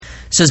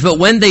It says, "But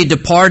when they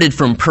departed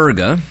from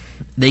Perga,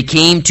 they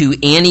came to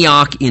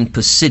Antioch in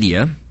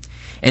Pisidia,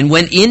 and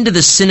went into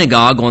the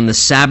synagogue on the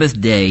Sabbath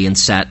day and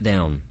sat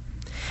down.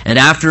 And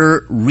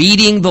after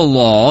reading the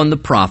law and the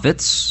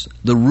prophets,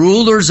 the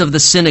rulers of the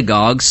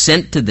synagogue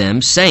sent to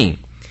them, saying,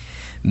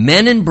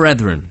 'Men and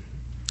brethren,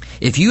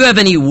 if you have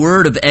any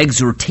word of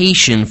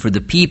exhortation for the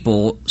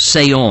people,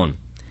 say on.'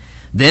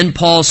 Then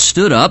Paul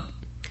stood up,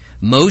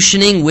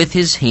 motioning with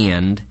his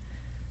hand,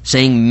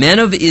 saying, 'Men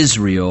of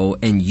Israel,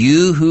 and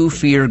you who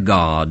fear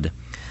God,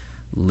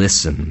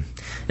 listen.'"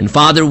 And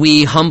Father,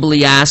 we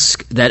humbly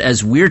ask that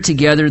as we're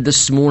together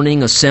this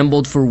morning,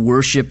 assembled for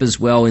worship as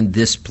well in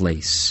this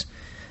place,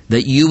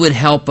 that you would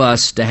help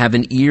us to have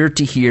an ear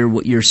to hear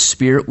what your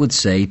Spirit would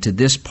say to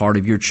this part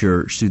of your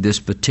church through this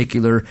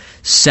particular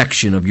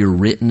section of your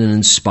written and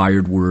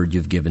inspired word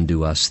you've given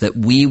to us, that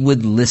we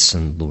would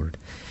listen, Lord,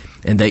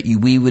 and that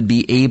we would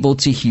be able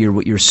to hear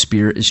what your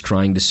Spirit is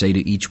trying to say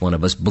to each one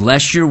of us.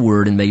 Bless your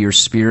word, and may your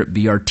Spirit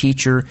be our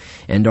teacher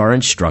and our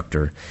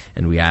instructor.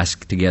 And we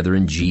ask together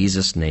in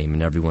Jesus' name.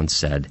 And everyone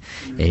said,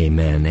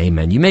 amen,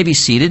 amen. You may be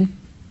seated.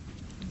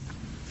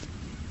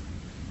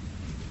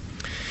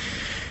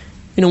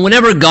 You know,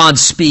 whenever God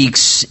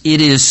speaks,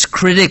 it is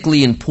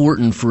critically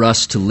important for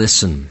us to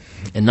listen.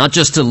 And not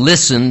just to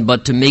listen,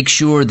 but to make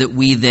sure that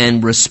we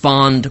then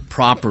respond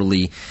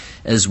properly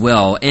as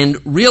well. And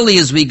really,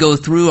 as we go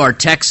through our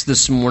text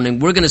this morning,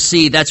 we're going to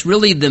see that's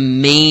really the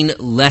main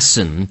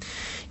lesson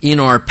in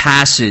our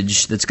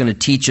passage that's going to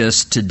teach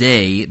us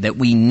today, that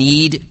we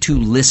need to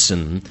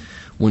listen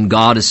when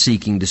God is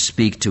seeking to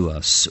speak to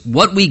us.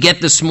 What we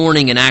get this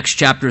morning in Acts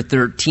chapter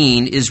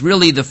 13 is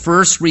really the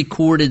first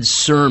recorded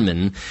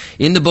sermon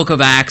in the book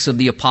of Acts of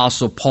the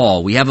Apostle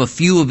Paul. We have a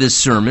few of his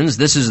sermons.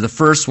 This is the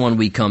first one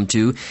we come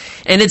to.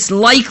 And it's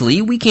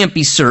likely, we can't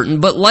be certain,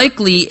 but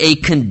likely a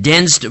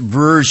condensed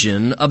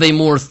version of a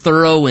more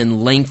thorough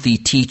and lengthy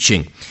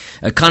teaching.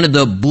 Kind of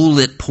the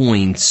bullet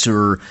points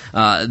or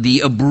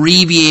the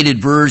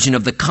abbreviated version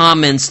of the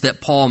comments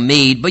that Paul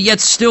made, but yet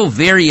still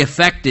very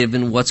effective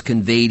in what's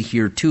conveyed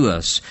here to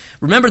us.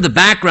 Remember the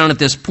background at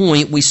this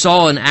point. We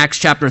saw in Acts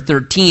chapter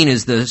 13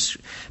 as this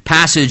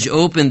passage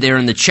opened there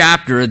in the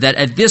chapter that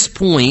at this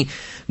point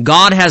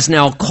God has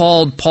now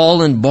called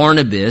Paul and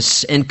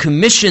Barnabas and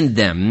commissioned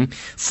them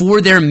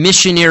for their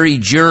missionary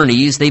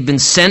journeys. They've been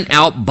sent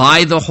out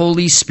by the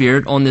Holy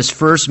Spirit on this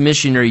first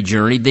missionary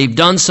journey. They've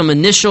done some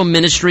initial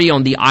ministry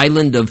on the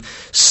island of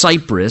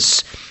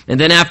Cyprus. And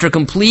then after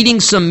completing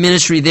some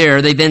ministry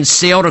there, they then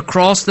sailed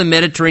across the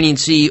Mediterranean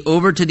Sea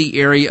over to the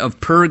area of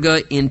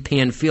Perga in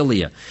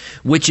Pamphylia,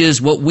 which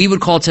is what we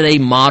would call today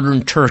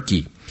modern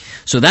Turkey.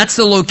 So that's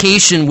the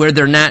location where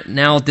they're at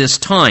now at this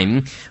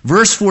time.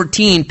 Verse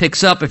 14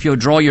 picks up, if you'll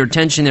draw your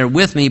attention there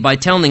with me, by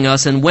telling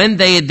us, "And when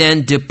they had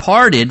then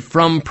departed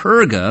from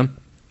Perga,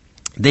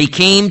 they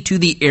came to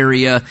the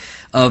area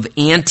of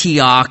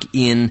Antioch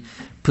in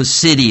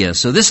Pisidia."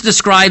 So this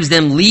describes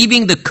them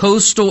leaving the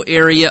coastal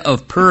area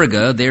of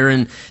Perga. They're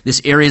in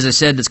this area, as I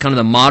said, that's kind of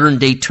the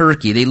modern-day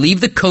Turkey. They leave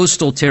the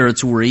coastal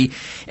territory,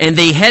 and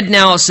they head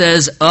now, it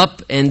says,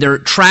 up, and they're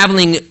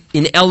traveling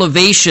in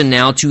elevation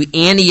now to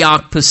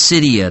Antioch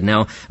Pisidia.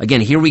 Now,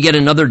 again, here we get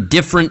another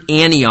different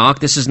Antioch.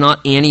 This is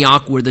not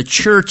Antioch where the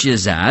church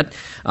is at.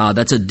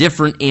 That's a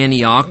different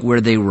Antioch where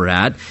they were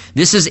at.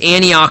 This is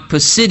Antioch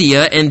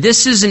Pisidia, and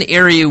this is an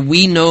area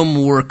we know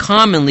more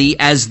commonly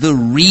as the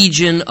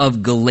region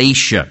of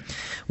Galatia.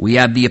 We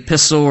have the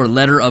epistle or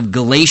letter of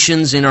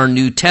Galatians in our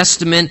New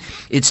Testament.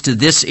 It's to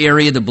this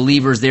area, the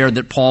believers there,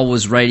 that Paul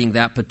was writing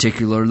that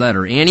particular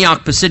letter.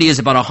 Antioch Pisidia is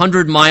about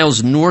 100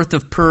 miles north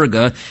of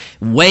Perga,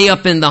 way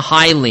up in the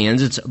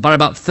highlands. It's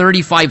about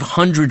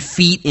 3,500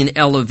 feet in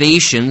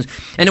elevation,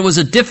 and it was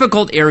a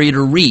difficult area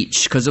to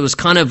reach because it was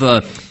kind of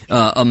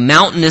a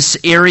mountainous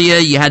area.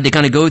 You had to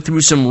kind of go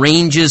through some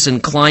ranges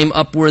and climb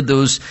upward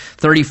those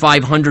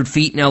 3,500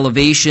 feet in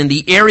elevation.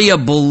 The area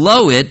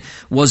below it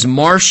was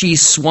marshy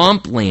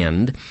swampland,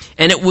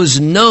 and it was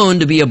known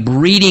to be a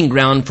breeding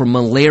ground for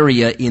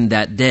malaria in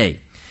that day.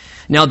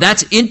 Now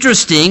that's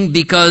interesting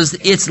because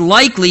it's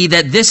likely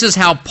that this is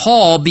how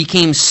Paul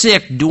became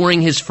sick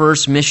during his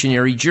first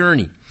missionary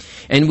journey.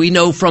 And we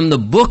know from the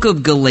book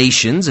of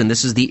Galatians, and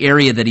this is the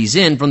area that he's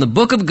in, from the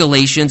book of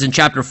Galatians in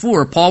chapter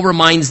 4, Paul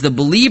reminds the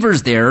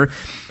believers there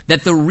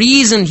that the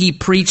reason he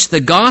preached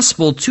the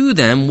gospel to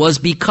them was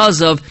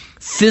because of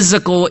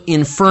physical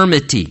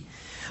infirmity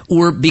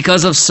or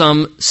because of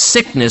some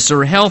sickness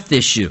or health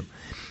issue.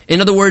 In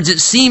other words, it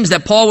seems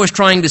that Paul was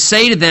trying to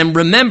say to them,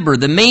 remember,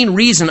 the main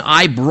reason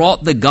I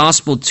brought the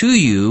gospel to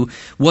you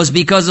was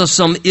because of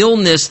some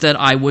illness that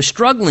I was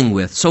struggling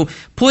with. So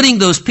putting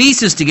those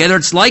pieces together,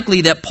 it's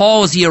likely that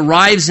Paul, as he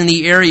arrives in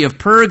the area of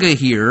Perga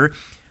here,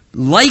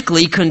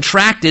 likely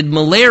contracted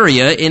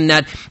malaria in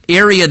that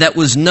area that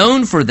was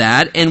known for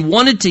that and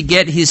wanted to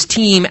get his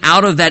team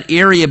out of that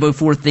area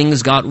before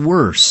things got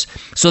worse.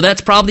 So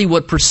that's probably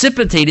what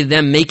precipitated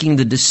them making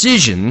the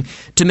decision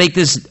to make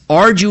this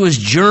arduous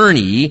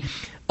journey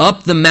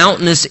up the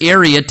mountainous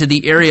area to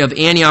the area of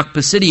Antioch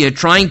Pisidia,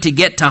 trying to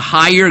get to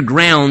higher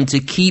ground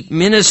to keep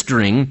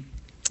ministering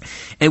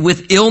And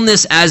with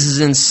illness as his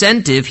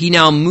incentive, he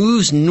now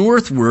moves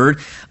northward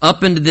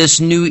up into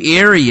this new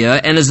area.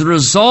 And as a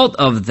result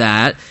of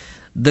that,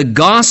 the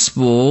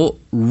gospel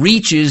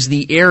reaches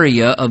the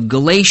area of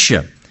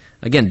Galatia.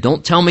 Again,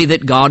 don't tell me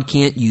that God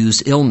can't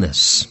use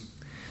illness.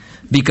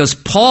 Because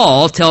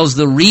Paul tells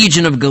the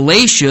region of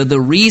Galatia, the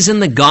reason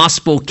the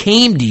gospel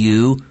came to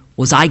you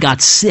was I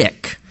got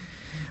sick.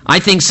 I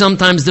think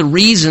sometimes the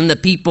reason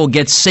that people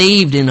get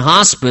saved in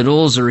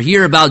hospitals or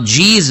hear about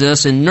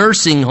Jesus in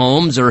nursing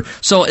homes or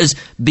so is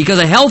because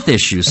of health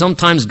issues.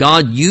 Sometimes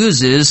God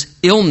uses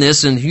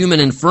illness and human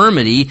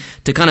infirmity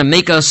to kind of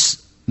make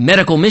us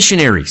medical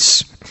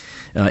missionaries.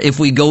 If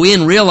we go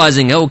in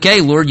realizing,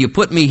 okay, Lord, you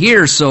put me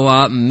here,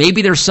 so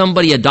maybe there's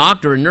somebody, a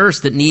doctor, a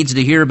nurse that needs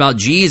to hear about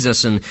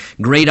Jesus, and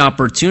great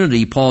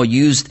opportunity. Paul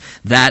used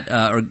that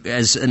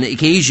as an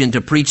occasion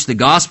to preach the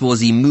gospel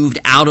as he moved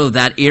out of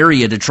that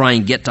area to try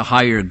and get to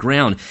higher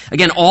ground.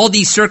 Again, all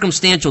these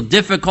circumstantial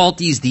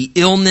difficulties, the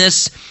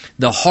illness,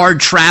 the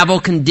hard travel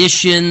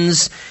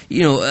conditions,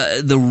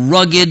 the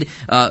rugged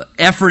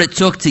effort it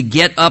took to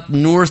get up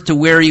north to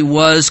where he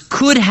was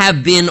could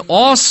have been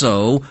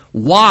also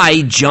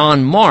why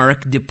John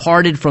Mark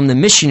departed from the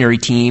missionary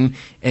team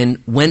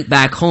and went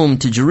back home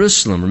to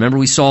Jerusalem. Remember,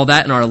 we saw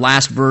that in our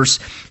last verse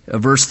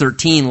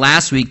 13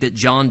 last week, that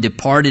John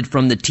departed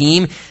from the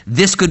team.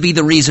 This could be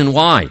the reason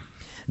why.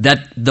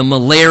 That the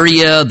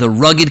malaria, the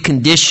rugged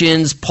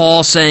conditions,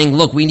 Paul saying,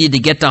 look, we need to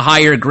get to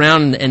higher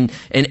ground, and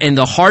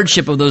the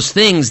hardship of those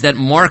things, that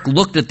Mark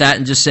looked at that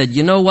and just said,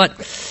 you know what?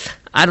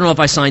 I don't know if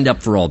I signed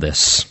up for all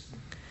this.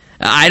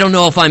 I don't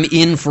know if I'm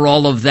in for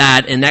all of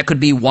that, and that could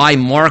be why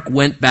Mark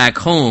went back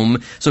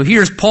home. So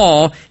here's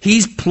Paul.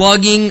 He's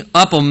plugging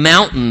up a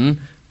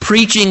mountain,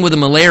 preaching with a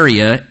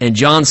malaria, and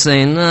John's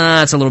saying,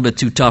 that's a little bit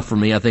too tough for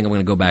me. I think I'm going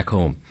to go back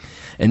home.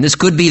 And this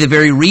could be the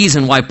very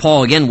reason why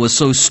Paul, again, was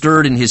so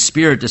stirred in his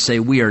spirit to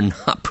say, we are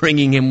not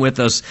bringing him with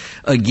us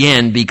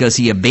again because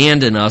he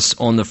abandoned us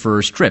on the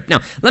first trip. Now,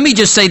 let me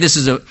just say this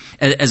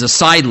as a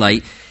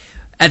sidelight.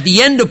 At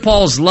the end of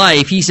Paul's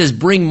life, he says,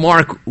 bring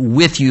Mark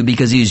with you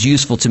because he is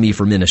useful to me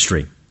for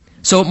ministry.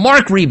 So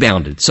Mark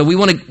rebounded. So we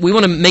want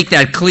to make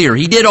that clear.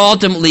 He did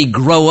ultimately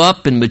grow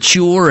up and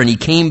mature, and he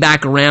came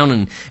back around,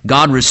 and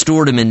God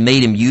restored him and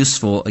made him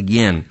useful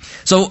again.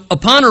 So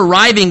upon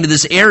arriving to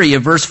this area,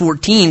 verse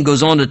 14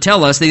 goes on to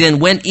tell us, they then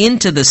went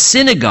into the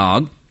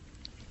synagogue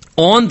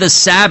on the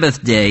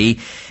Sabbath day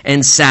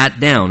and sat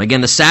down.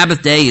 Again, the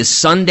Sabbath day is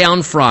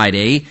sundown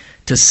Friday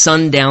to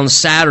sundown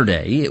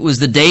Saturday. It was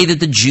the day that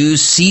the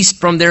Jews ceased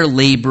from their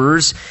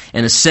labors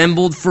and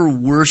assembled for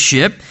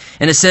worship.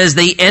 And it says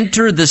they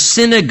entered the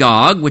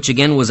synagogue, which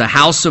again was a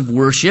house of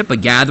worship, a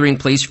gathering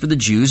place for the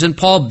Jews. And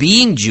Paul,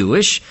 being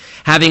Jewish,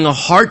 having a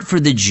heart for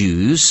the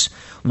Jews,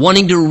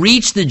 wanting to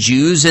reach the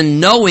Jews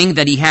and knowing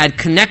that he had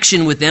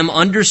connection with them,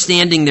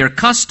 understanding their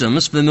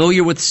customs,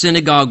 familiar with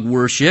synagogue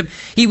worship,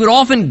 he would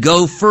often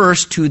go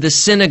first to the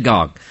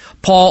synagogue.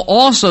 Paul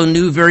also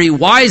knew very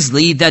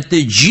wisely that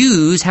the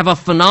Jews have a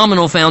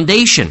phenomenal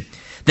foundation.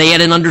 They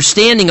had an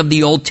understanding of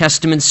the Old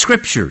Testament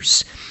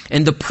scriptures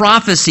and the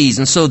prophecies.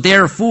 And so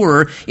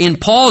therefore, in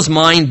Paul's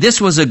mind,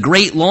 this was a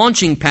great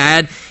launching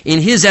pad. In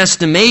his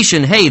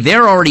estimation, hey,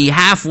 they're already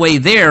halfway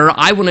there.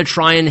 I want to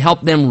try and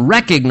help them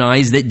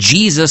recognize that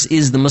Jesus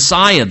is the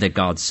Messiah that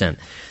God sent,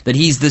 that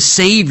he's the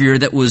Savior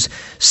that was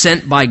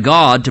sent by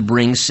God to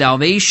bring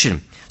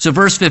salvation. So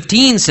verse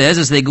 15 says,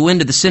 as they go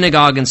into the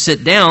synagogue and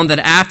sit down, that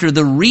after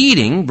the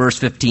reading, verse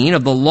 15,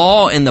 of the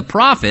law and the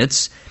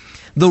prophets,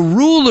 the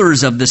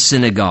rulers of the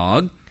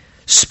synagogue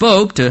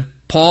spoke to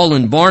Paul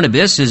and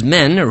Barnabas, his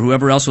men, or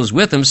whoever else was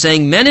with them,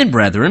 saying, men and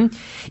brethren,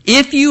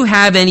 if you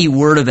have any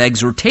word of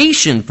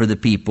exhortation for the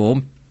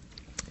people,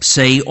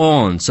 say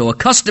on. So a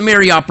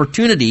customary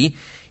opportunity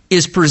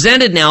is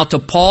presented now to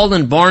Paul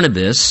and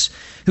Barnabas,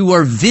 who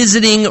are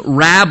visiting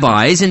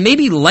rabbis and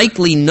maybe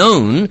likely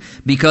known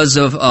because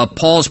of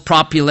Paul's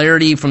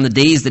popularity from the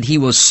days that he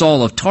was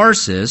Saul of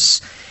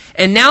Tarsus.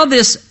 And now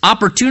this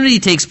opportunity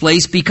takes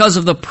place because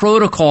of the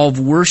protocol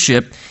of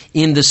worship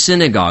in the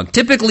synagogue.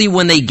 Typically,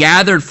 when they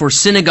gathered for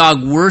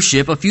synagogue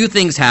worship, a few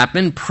things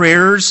happened.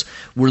 Prayers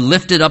were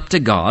lifted up to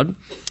God.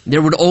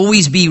 There would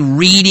always be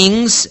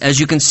readings, as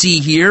you can see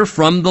here,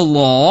 from the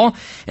law,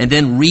 and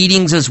then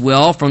readings as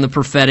well from the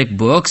prophetic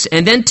books,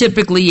 and then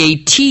typically a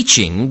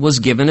teaching was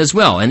given as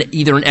well, and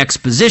either an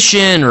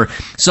exposition or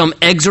some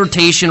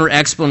exhortation or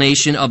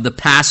explanation of the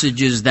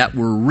passages that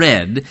were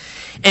read.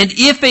 And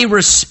if a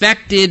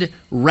respected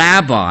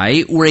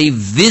rabbi or a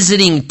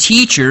visiting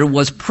teacher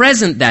was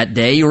present that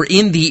day or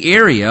in the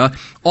area,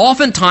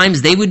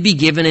 oftentimes they would be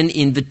given an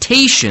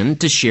invitation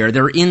to share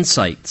their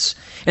insights.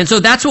 And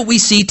so that's what we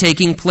see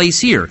taking place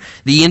here.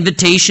 The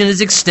invitation is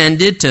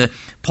extended to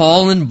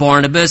Paul and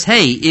Barnabas.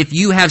 Hey, if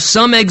you have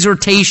some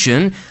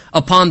exhortation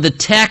upon the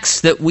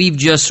text that we've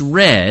just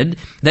read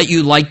that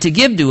you'd like to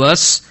give to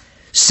us,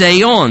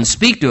 say on,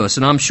 speak to us.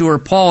 And I'm sure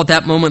Paul at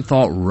that moment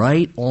thought,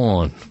 right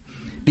on.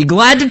 Be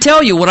glad to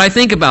tell you what I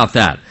think about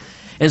that.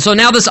 And so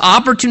now this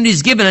opportunity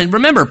is given. And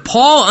remember,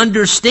 Paul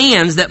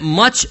understands that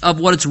much of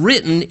what's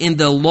written in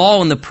the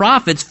law and the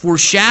prophets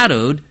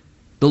foreshadowed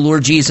the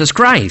Lord Jesus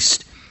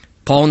Christ.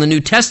 Paul in the New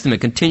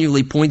Testament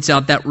continually points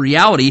out that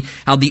reality,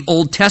 how the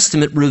Old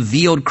Testament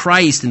revealed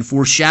Christ and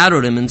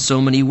foreshadowed him in so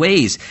many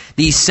ways.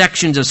 These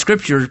sections of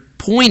Scripture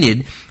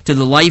pointed to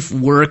the life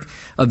work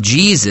of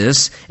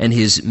Jesus and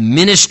his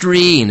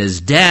ministry and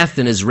his death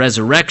and his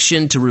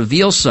resurrection to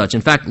reveal such.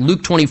 In fact,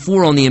 Luke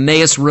 24 on the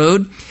Emmaus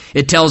Road,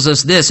 it tells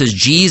us this, as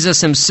Jesus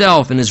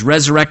himself in his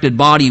resurrected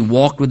body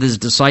walked with his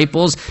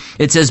disciples,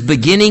 it says,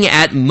 beginning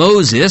at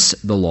Moses,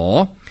 the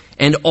law,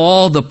 and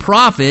all the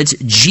prophets,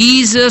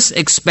 Jesus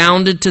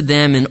expounded to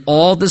them in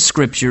all the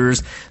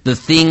Scriptures the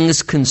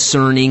things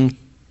concerning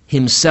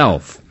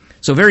himself.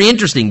 So very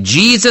interesting.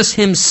 Jesus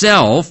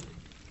himself,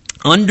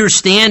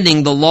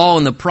 understanding the law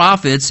and the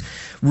prophets,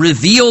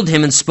 revealed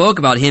him and spoke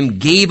about him,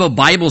 gave a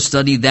Bible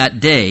study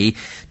that day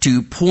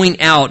to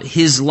point out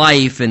his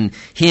life and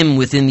him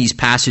within these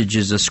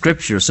passages of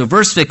Scripture. So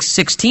verse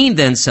 16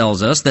 then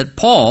tells us that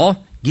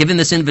Paul, given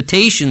this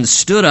invitation,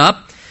 stood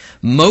up,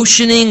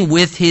 motioning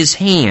with his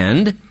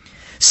hand,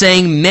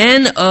 saying,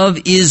 men of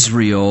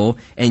Israel,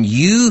 and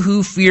you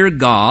who fear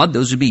God,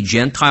 those would be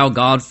Gentile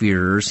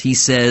God-fearers, he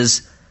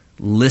says,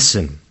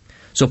 listen.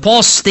 So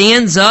Paul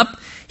stands up,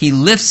 he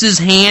lifts his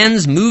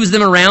hands, moves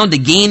them around to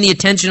gain the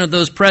attention of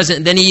those present,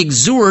 and then he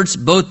exhorts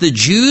both the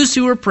Jews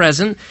who were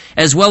present,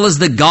 as well as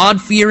the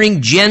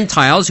God-fearing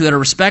Gentiles who had a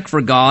respect for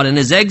God, and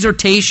his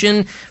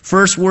exhortation,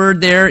 first word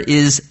there,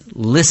 is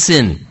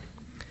listen.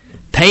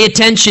 Pay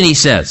attention, he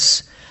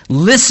says.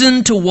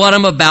 Listen to what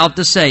I'm about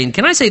to say. And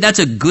can I say that's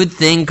a good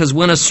thing? Because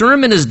when a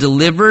sermon is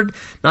delivered,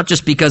 not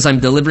just because I'm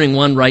delivering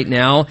one right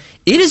now,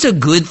 it is a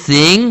good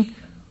thing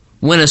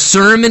when a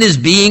sermon is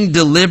being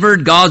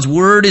delivered, God's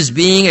word is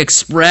being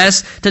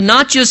expressed, to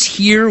not just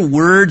hear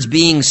words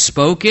being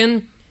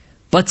spoken,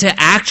 but to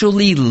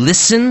actually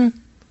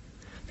listen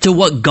to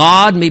what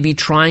God may be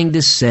trying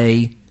to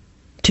say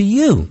to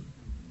you.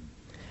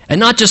 And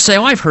not just say,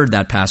 oh, I've heard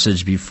that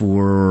passage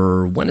before,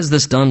 or when is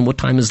this done, what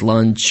time is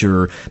lunch,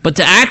 but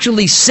to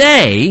actually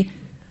say,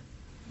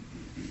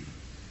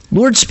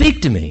 Lord,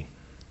 speak to me.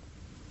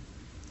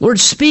 Lord,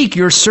 speak,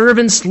 your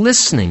servant's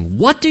listening.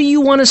 What do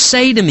you want to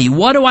say to me?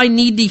 What do I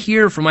need to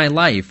hear for my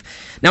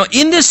life? Now,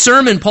 in this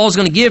sermon Paul's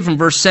going to give from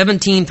verse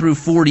 17 through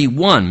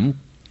 41,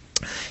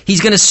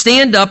 he's going to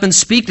stand up and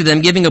speak to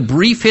them, giving a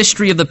brief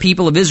history of the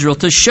people of Israel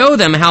to show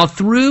them how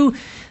through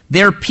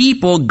their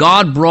people,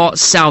 God brought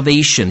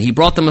salvation. He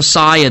brought the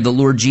Messiah, the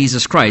Lord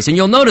Jesus Christ. And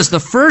you'll notice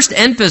the first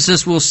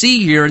emphasis we'll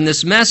see here in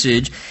this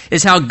message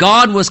is how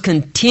God was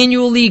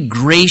continually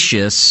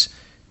gracious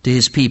to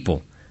his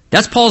people.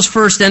 That's Paul's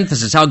first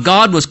emphasis, how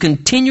God was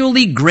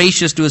continually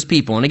gracious to his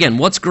people. And again,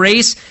 what's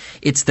grace?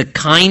 It's the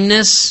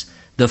kindness,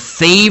 the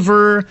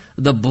favor,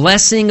 the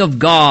blessing of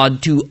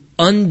God to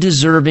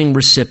undeserving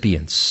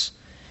recipients.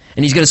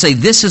 And he's going to say,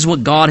 this is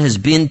what God has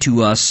been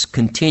to us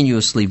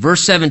continuously.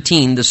 Verse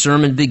 17, the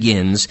sermon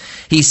begins.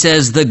 He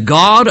says, the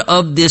God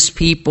of this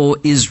people,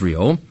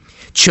 Israel,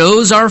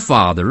 chose our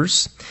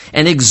fathers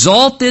and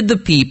exalted the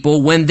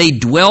people when they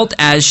dwelt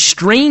as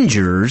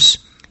strangers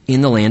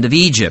in the land of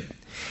Egypt.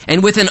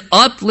 And with an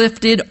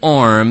uplifted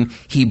arm,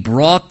 he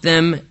brought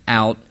them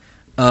out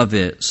of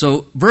it.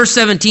 So verse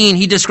 17,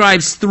 he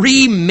describes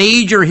three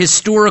major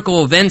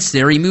historical events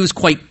there. He moves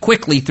quite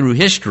quickly through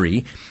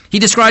history. He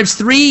describes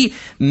three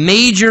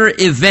major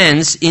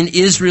events in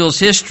Israel's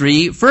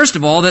history. First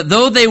of all, that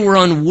though they were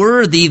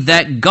unworthy,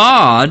 that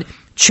God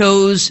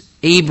chose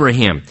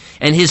Abraham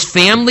and his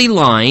family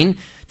line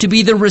to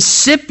be the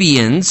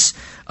recipients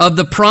of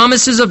the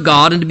promises of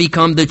God and to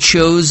become the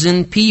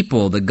chosen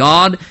people. The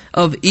God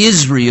of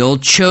Israel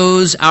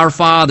chose our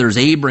fathers,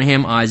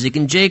 Abraham, Isaac,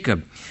 and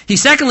Jacob. He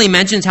secondly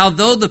mentions how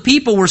though the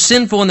people were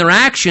sinful in their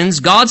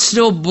actions, God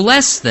still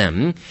blessed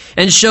them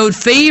and showed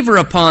favor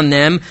upon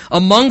them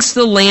amongst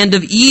the land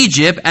of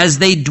Egypt as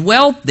they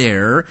dwelt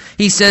there.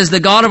 He says,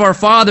 the God of our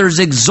fathers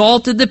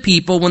exalted the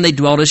people when they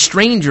dwelt as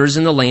strangers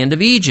in the land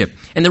of Egypt.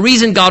 And the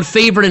reason God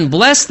favored and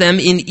blessed them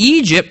in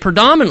Egypt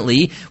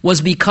predominantly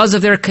was because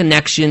of their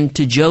connection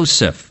to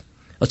Joseph,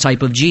 a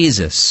type of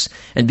Jesus.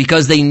 And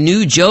because they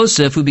knew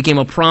Joseph, who became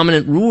a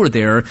prominent ruler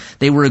there,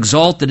 they were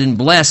exalted and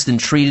blessed and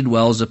treated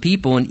well as a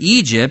people in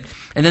Egypt.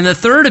 And then the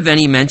third event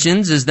he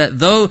mentions is that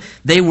though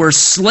they were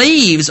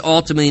slaves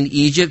ultimately in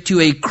Egypt to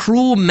a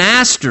cruel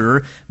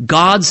master,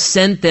 God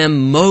sent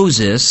them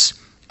Moses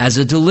as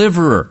a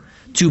deliverer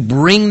to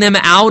bring them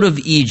out of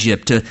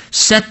Egypt, to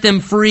set them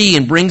free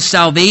and bring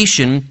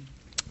salvation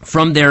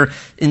from their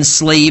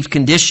enslaved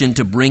condition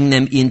to bring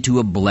them into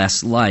a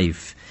blessed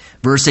life.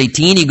 Verse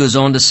 18, he goes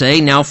on to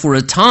say, now for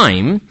a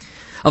time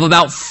of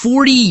about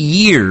 40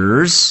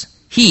 years,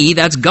 he,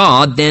 that's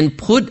God, then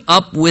put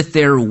up with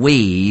their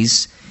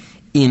ways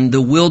in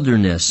the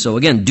wilderness. So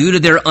again, due to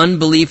their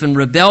unbelief and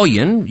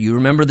rebellion, you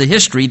remember the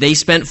history, they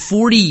spent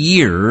 40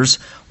 years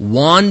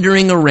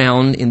wandering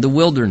around in the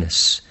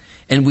wilderness.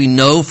 And we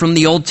know from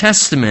the Old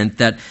Testament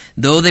that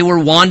though they were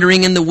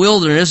wandering in the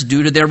wilderness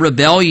due to their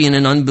rebellion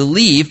and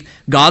unbelief,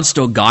 God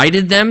still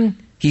guided them,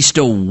 He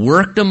still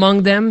worked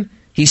among them.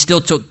 He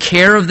still took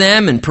care of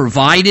them and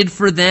provided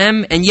for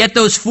them. And yet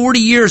those 40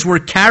 years were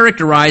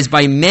characterized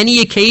by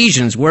many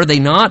occasions, were they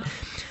not,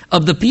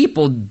 of the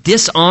people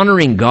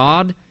dishonoring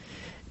God,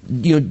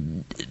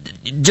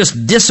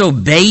 just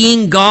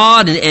disobeying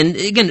God. And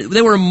again,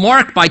 they were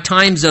marked by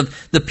times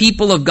of the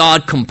people of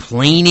God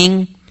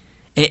complaining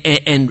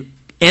and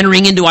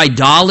entering into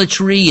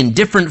idolatry and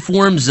different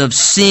forms of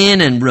sin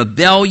and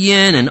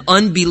rebellion and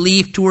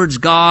unbelief towards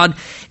God.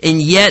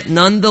 And yet,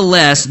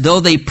 nonetheless,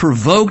 though they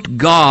provoked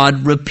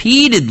God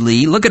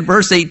repeatedly, look at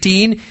verse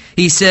 18,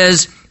 he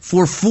says,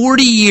 for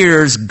 40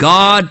 years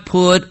God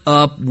put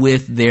up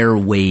with their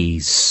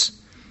ways.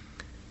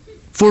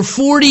 For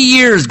 40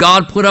 years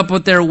God put up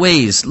with their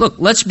ways. Look,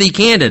 let's be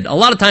candid. A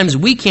lot of times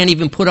we can't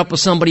even put up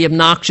with somebody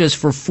obnoxious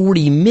for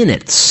 40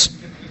 minutes.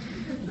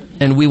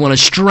 And we want to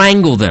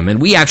strangle them,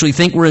 and we actually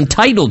think we're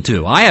entitled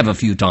to. I have a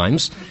few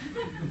times.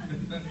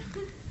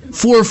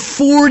 For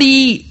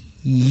 40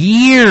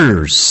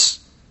 years,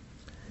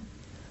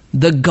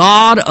 the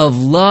God of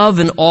love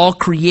and all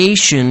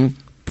creation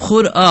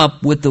put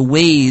up with the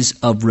ways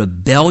of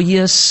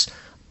rebellious,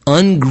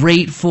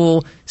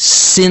 ungrateful,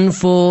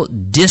 sinful,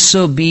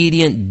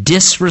 disobedient,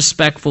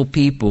 disrespectful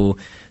people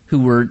who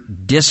were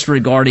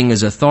disregarding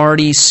his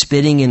authority,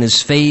 spitting in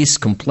his face,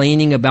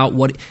 complaining about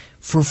what...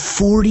 For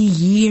 40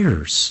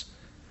 years.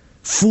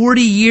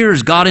 40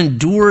 years God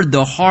endured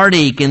the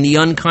heartache and the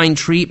unkind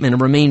treatment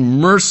and remained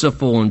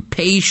merciful and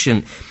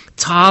patient,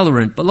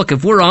 tolerant. But look,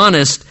 if we're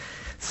honest,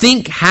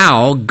 think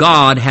how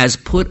God has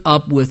put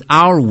up with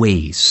our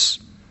ways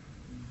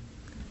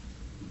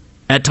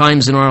at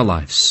times in our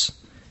lives.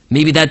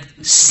 Maybe that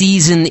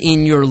season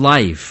in your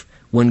life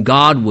when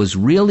God was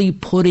really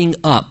putting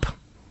up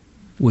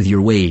with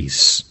your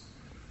ways.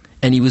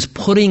 And he was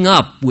putting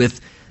up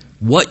with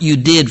what you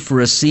did for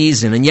a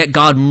season, and yet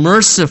God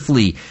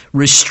mercifully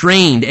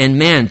restrained. And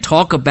man,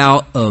 talk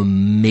about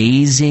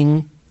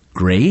amazing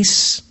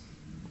grace.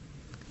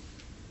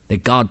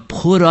 That God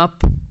put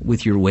up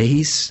with your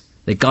ways.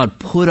 That God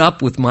put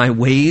up with my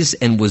ways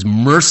and was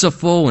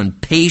merciful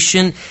and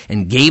patient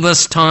and gave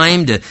us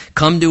time to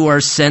come to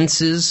our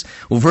senses.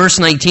 Well, verse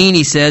 19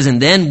 he says,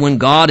 and then when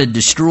God had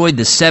destroyed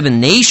the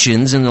 7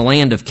 nations in the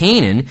land of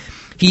Canaan,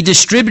 he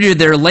distributed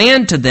their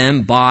land to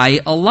them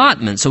by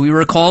allotment. So he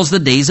recalls the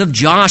days of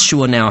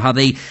Joshua now, how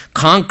they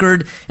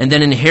conquered and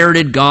then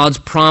inherited God's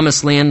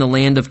promised land, the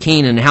land of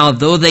Canaan. How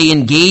though they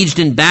engaged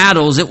in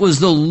battles, it was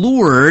the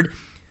Lord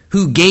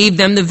who gave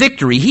them the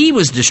victory. He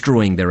was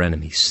destroying their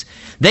enemies.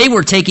 They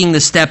were taking the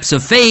steps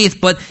of faith,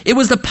 but it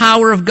was the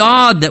power of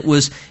God that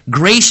was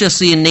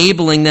graciously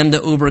enabling them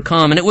to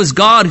overcome. And it was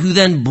God who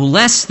then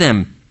blessed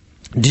them,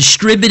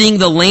 distributing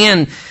the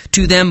land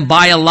to them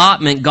by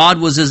allotment. God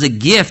was as a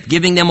gift,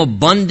 giving them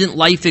abundant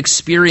life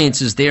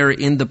experiences there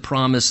in the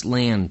promised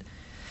land.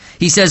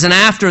 He says, and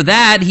after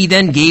that, he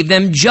then gave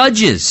them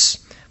judges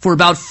for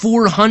about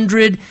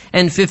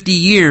 450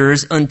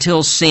 years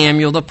until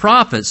Samuel the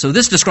prophet. So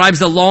this describes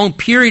the long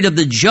period of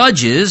the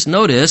judges.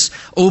 Notice,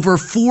 over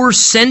 4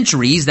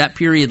 centuries, that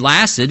period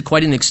lasted,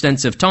 quite an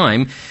extensive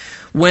time,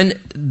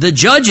 when the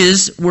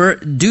judges were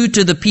due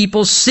to the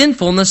people's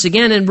sinfulness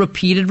again and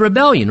repeated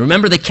rebellion.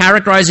 Remember the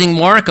characterizing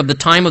mark of the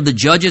time of the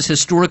judges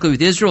historically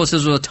with Israel. It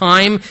says it was a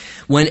time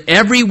when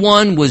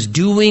everyone was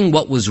doing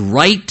what was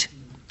right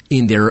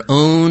in their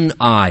own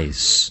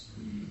eyes.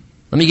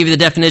 Let me give you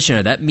the definition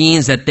of that. That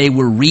means that they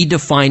were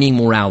redefining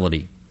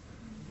morality.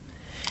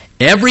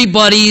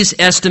 Everybody's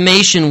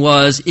estimation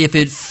was, if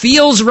it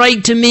feels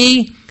right to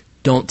me,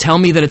 don't tell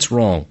me that it's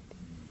wrong.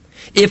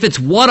 If it's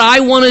what I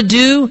want to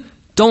do,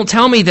 don't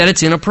tell me that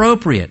it's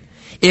inappropriate.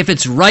 If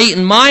it's right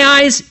in my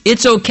eyes,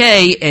 it's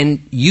okay,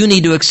 and you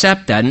need to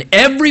accept that. And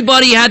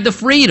everybody had the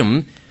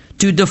freedom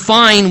to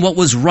define what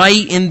was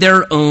right in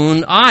their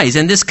own eyes.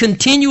 And this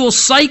continual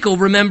cycle,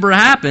 remember,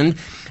 happened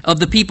of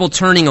the people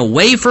turning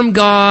away from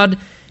God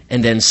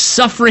and then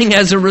suffering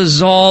as a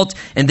result,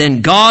 and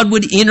then God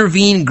would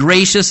intervene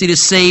graciously to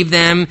save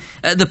them.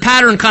 The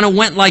pattern kind of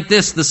went like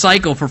this, the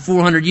cycle, for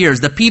 400 years.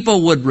 The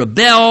people would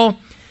rebel,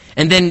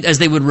 and then as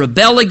they would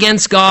rebel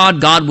against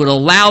God, God would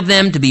allow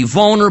them to be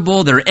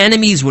vulnerable. Their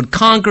enemies would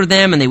conquer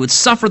them, and they would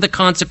suffer the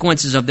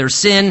consequences of their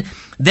sin.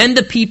 Then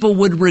the people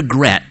would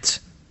regret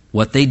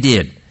what they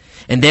did.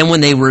 And then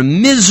when they were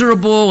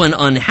miserable and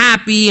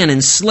unhappy and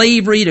in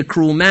slavery to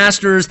cruel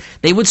masters,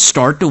 they would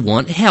start to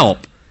want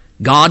help.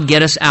 God,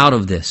 get us out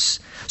of this.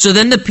 So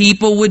then the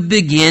people would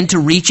begin to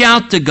reach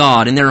out to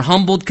God in their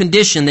humbled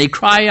condition. They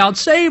cry out,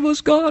 save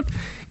us, God.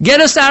 Get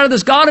us out of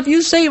this. God, if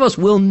you save us,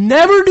 we'll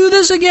never do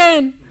this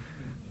again.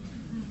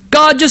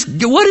 God, just,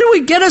 what do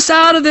we get us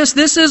out of this?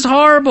 This is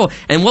horrible.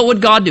 And what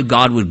would God do?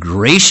 God would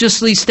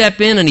graciously step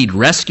in and he'd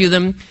rescue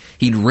them.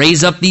 He'd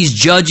raise up these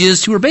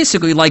judges who were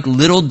basically like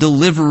little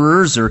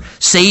deliverers or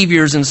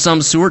saviors in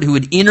some sort, who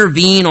would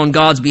intervene on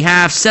God's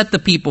behalf, set the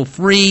people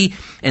free,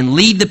 and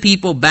lead the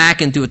people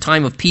back into a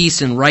time of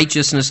peace and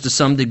righteousness to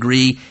some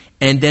degree.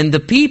 And then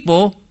the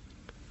people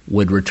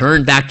would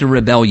return back to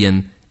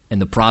rebellion, and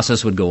the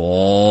process would go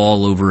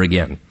all over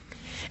again.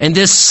 And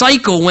this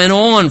cycle went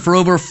on for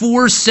over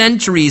 4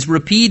 centuries,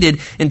 repeated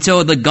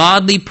until the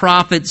godly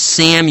prophet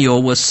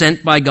Samuel was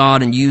sent by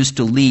God and used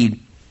to lead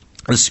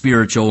a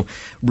spiritual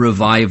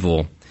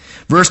revival.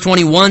 Verse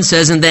 21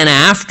 says, and then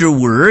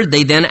afterward,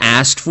 they then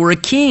asked for a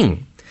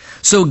king.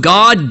 So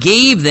God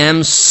gave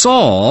them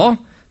Saul,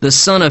 the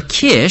son of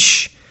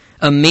Kish,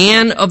 a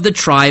man of the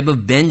tribe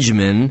of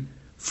Benjamin,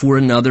 for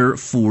another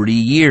 40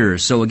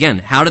 years. So again,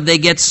 how did they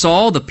get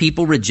Saul? The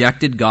people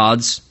rejected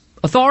God's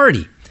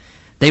authority.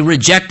 They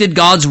rejected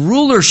God's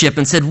rulership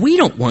and said, we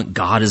don't want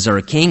God as our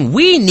king.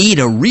 We need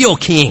a real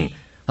king,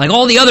 like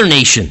all the other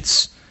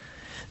nations.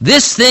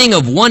 This thing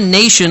of one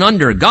nation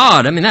under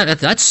God, I mean,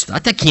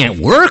 that can't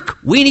work.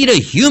 We need a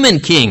human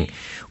king.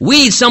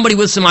 We need somebody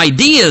with some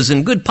ideas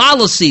and good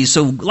policies.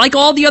 So like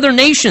all the other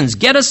nations,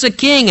 get us a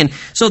king. And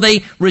so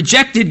they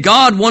rejected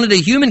God, wanted a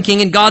human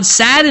king, and God,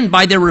 saddened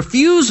by their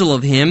refusal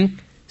of him,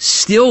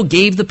 still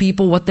gave the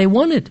people what they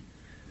wanted.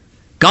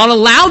 God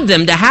allowed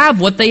them to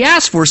have what they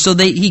asked for. So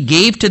he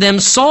gave to them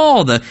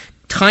Saul, the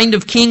kind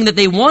of king that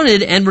they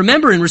wanted. And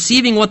remember, in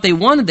receiving what they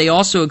wanted, they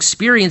also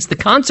experienced the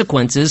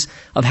consequences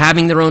of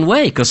having their own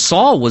way, because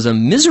Saul was a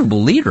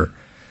miserable leader.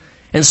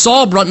 And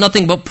Saul brought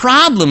nothing but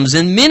problems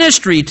and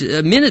misery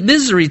to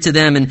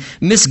them, and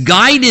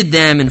misguided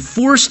them, and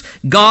forced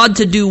God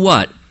to do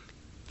what?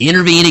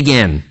 Intervene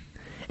again.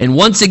 And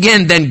once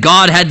again, then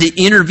God had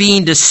to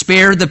intervene to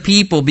spare the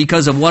people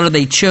because of what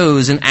they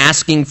chose in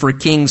asking for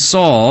King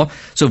Saul.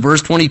 So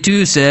verse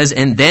 22 says,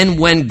 and then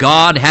when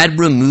God had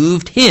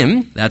removed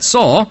him, that's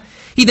Saul,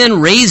 he then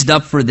raised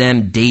up for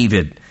them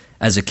David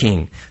as a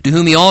king, to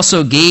whom he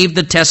also gave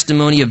the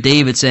testimony of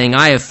David, saying,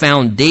 I have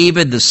found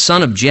David the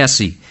son of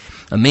Jesse,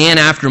 a man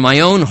after my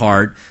own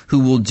heart,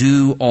 who will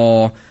do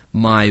all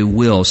my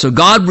will. So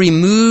God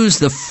removes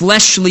the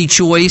fleshly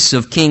choice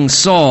of King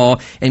Saul,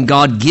 and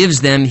God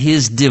gives them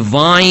his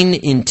divine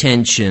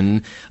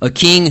intention, a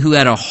king who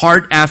had a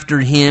heart after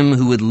him,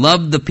 who would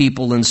love the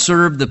people and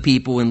serve the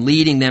people and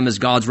leading them as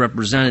God's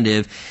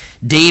representative.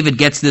 David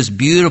gets this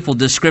beautiful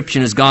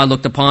description as God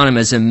looked upon him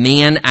as a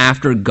man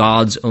after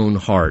God's own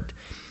heart.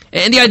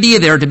 And the idea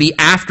there to be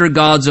after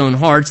God's own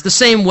heart, it's the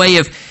same way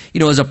if,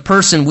 as a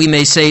person we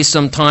may say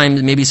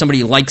sometimes, maybe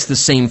somebody likes the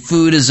same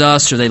food as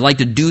us, or they like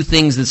to do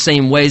things the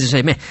same ways, and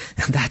say, man,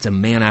 that's a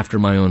man after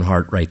my own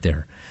heart right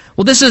there.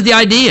 Well, this is the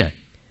idea.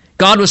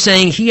 God was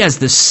saying he has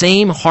the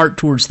same heart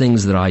towards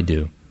things that I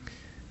do.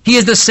 He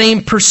has the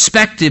same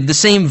perspective, the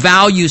same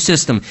value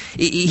system.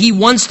 He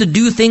wants to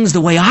do things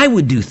the way I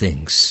would do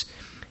things.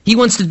 He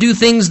wants to do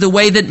things the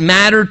way that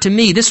matter to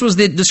me. This was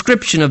the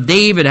description of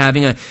David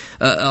having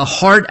a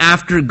heart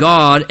after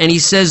God. And he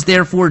says,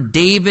 therefore,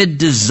 David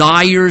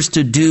desires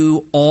to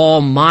do all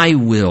my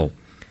will.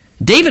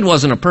 David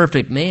wasn't a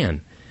perfect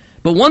man.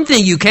 But one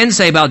thing you can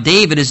say about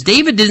David is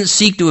David didn't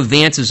seek to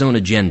advance his own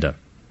agenda.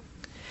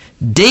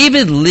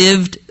 David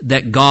lived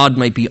that God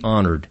might be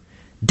honored.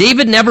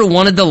 David never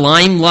wanted the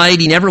limelight.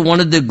 He never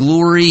wanted the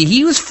glory.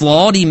 He was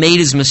flawed. He made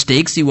his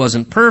mistakes. He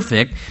wasn't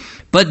perfect.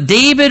 But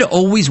David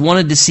always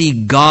wanted to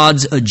see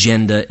God's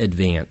agenda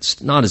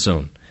advanced, not his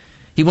own.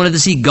 He wanted to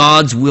see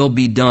God's will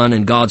be done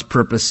and God's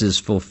purposes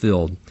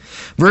fulfilled.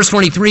 Verse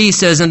 23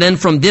 says, and then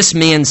from this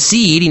man's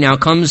seed, he now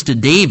comes to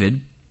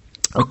David,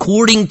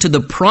 according to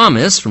the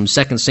promise from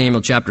 2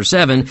 Samuel chapter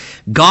 7,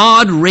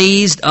 God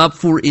raised up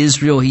for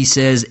Israel, he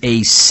says,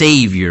 a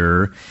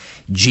Savior,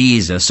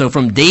 Jesus. So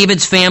from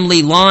David's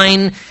family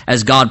line,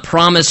 as God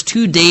promised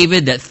to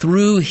David that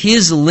through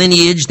his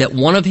lineage, that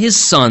one of his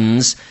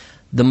sons,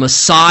 the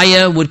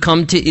Messiah, would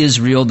come to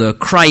Israel, the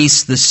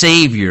Christ, the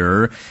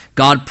Savior,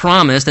 God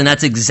promised, and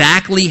that's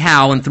exactly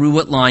how and through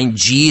what line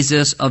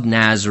Jesus of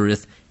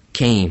Nazareth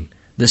came,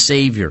 the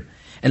Savior.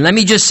 And let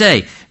me just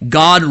say,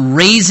 God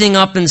raising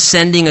up and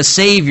sending a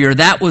Savior,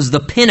 that was the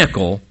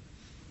pinnacle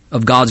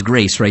of God's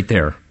grace right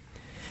there.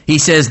 He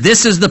says,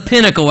 this is the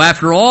pinnacle.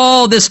 After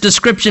all this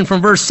description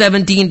from verse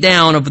 17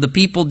 down of what the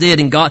people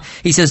did, and God,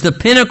 he says, the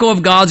pinnacle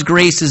of God's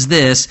grace is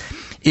this,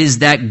 is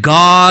that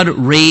God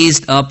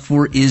raised up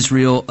for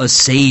Israel a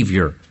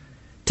Savior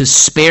to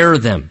spare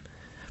them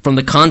from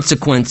the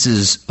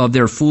consequences of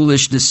their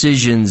foolish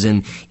decisions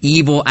and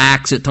evil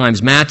acts at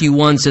times. Matthew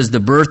 1 says the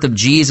birth of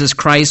Jesus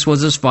Christ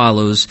was as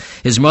follows.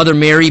 His mother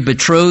Mary,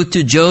 betrothed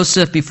to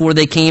Joseph before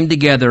they came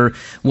together,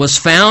 was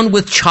found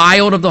with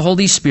child of the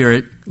Holy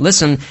Spirit.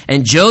 Listen,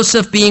 and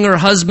Joseph, being her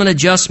husband, a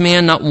just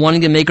man, not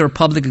wanting to make her a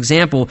public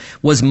example,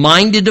 was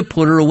minded to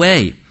put her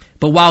away.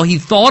 But while he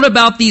thought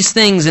about these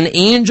things, an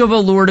angel of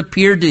the Lord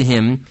appeared to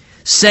him,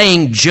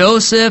 saying,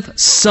 Joseph,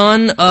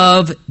 son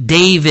of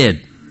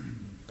David.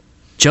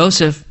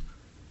 Joseph,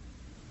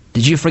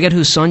 did you forget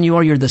whose son you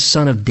are? You're the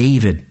son of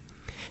David.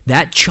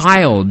 That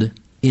child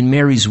in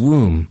Mary's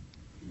womb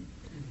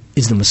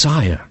is the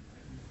Messiah.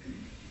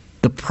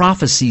 The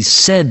prophecy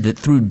said that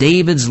through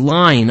David's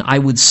line, I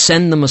would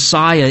send the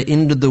Messiah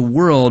into the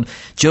world.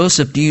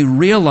 Joseph, do you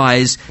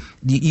realize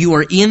you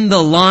are in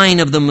the line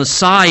of the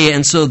Messiah,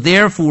 and so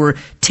therefore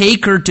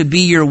take her to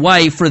be your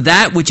wife, for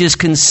that which is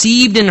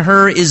conceived in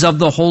her is of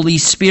the Holy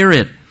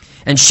Spirit.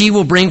 And she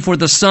will bring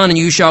forth a son, and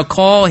you shall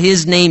call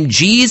his name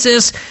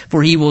Jesus,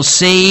 for he will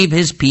save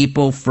his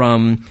people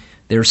from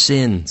their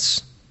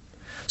sins.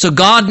 So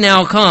God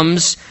now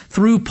comes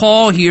through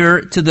Paul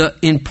here to the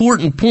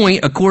important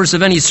point, of course,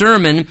 of any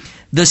sermon,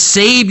 the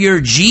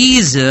Savior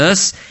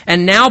Jesus.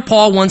 And now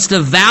Paul wants to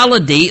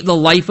validate the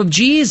life of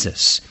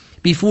Jesus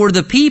before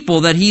the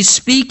people that he's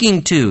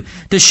speaking to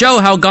show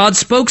how God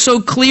spoke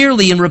so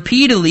clearly and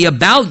repeatedly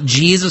about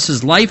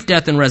Jesus' life,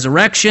 death, and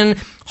resurrection,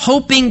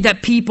 hoping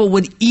that people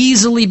would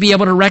easily be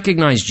able to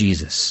recognize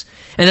Jesus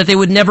and that they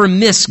would never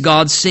miss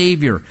God's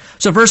Savior.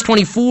 So verse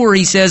 24,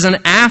 he says, and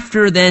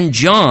after then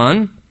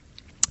John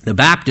the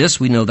Baptist,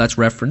 we know that's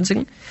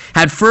referencing,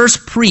 had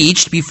first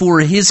preached before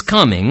his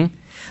coming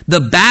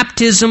the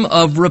baptism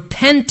of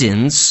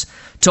repentance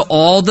to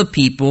all the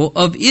people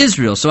of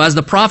Israel. So as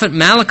the prophet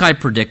Malachi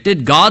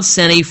predicted, God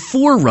sent a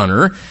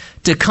forerunner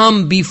to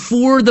come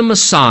before the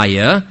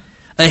Messiah,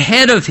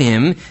 ahead of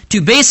him,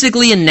 to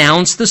basically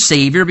announce the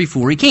Savior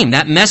before he came.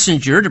 That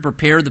messenger to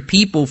prepare the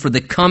people for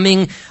the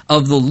coming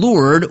of the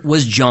Lord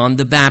was John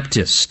the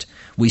Baptist.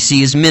 We see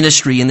his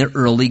ministry in the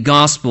early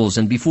Gospels.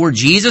 And before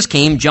Jesus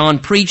came, John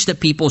preached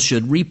that people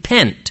should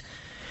repent,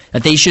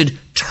 that they should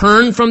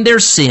turn from their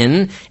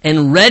sin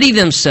and ready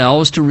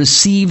themselves to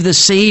receive the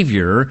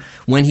Savior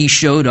when he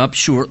showed up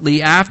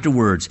shortly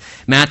afterwards.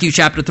 Matthew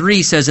chapter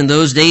 3 says, in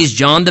those days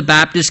John the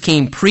Baptist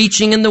came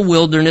preaching in the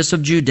wilderness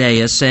of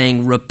Judea,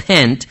 saying,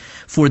 repent,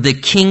 for the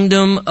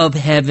kingdom of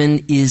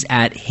heaven is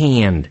at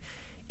hand.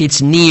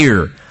 It's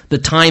near. The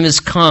time has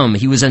come.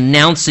 He was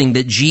announcing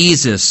that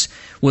Jesus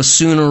was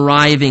soon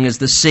arriving as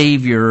the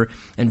Savior.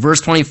 And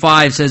verse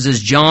 25 says, as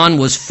John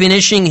was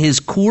finishing his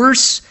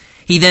course,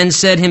 he then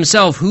said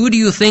himself, who do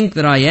you think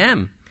that I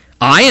am?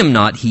 I am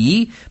not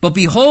he, but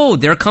behold,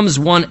 there comes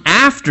one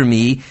after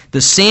me,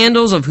 the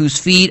sandals of whose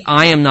feet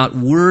I am not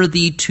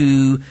worthy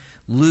to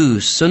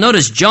loose. So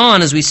notice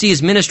John, as we see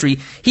his ministry,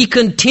 he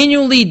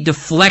continually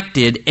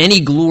deflected any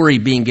glory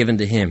being given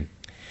to him.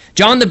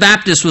 John the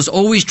Baptist was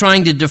always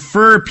trying to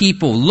defer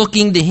people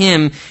looking to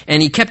him,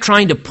 and he kept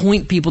trying to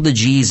point people to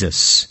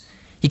Jesus.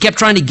 He kept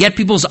trying to get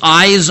people's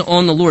eyes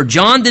on the Lord.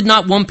 John did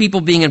not want people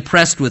being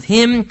impressed with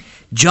him.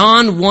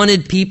 John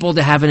wanted people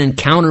to have an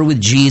encounter with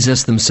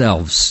Jesus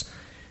themselves.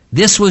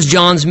 This was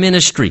John's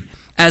ministry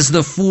as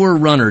the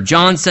forerunner.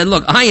 John said,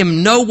 look, I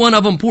am no one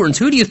of importance.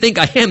 Who do you think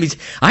I am?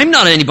 I'm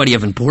not anybody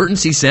of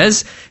importance, he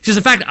says. He says,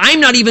 in fact,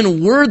 I'm not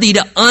even worthy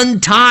to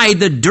untie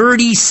the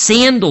dirty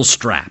sandal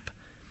strap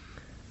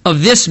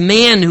of this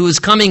man who is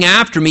coming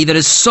after me that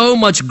is so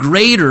much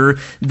greater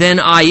than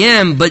I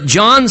am. But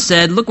John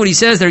said, look what he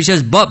says there. He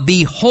says, but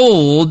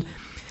behold,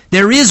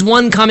 there is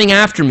one coming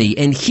after me,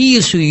 and he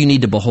is who you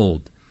need to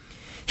behold.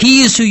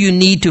 He is who you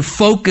need to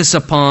focus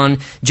upon.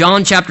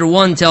 John chapter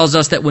 1 tells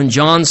us that when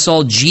John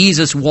saw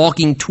Jesus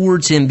walking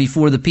towards him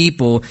before the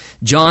people,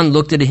 John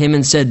looked at him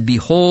and said,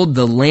 behold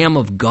the Lamb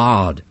of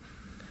God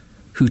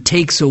who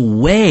takes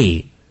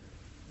away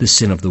the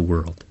sin of the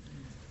world.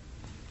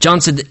 John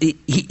said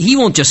he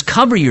won't just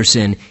cover your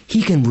sin,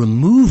 he can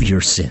remove your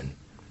sin.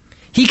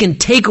 He can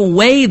take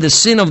away the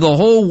sin of the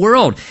whole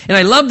world. And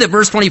I love that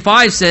verse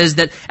 25 says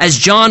that as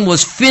John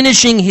was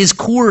finishing his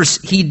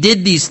course, he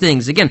did these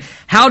things. Again,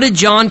 how did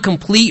John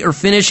complete or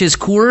finish his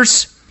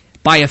course?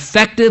 By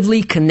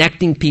effectively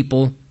connecting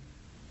people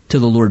to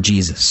the Lord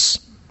Jesus.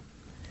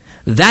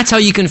 That's how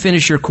you can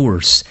finish your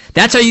course.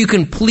 That's how you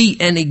complete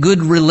any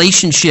good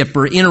relationship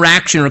or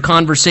interaction or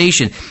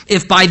conversation.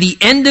 If by the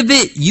end of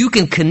it you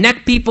can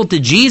connect people to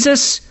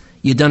Jesus,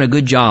 you've done a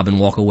good job and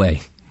walk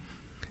away.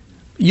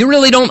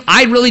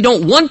 I really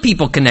don't want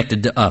people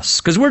connected to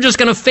us because we're just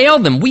going to fail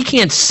them. We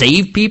can't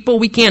save people.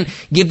 We can't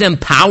give them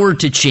power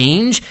to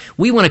change.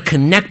 We want to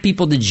connect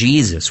people to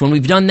Jesus. When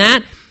we've done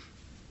that,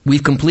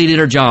 we've completed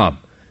our job.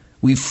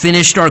 We've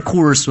finished our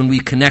course when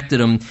we connected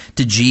them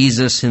to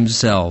Jesus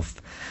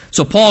himself.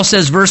 So Paul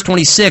says, verse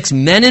 26,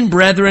 men and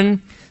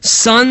brethren,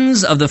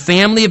 sons of the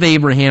family of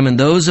Abraham, and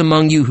those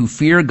among you who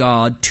fear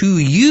God, to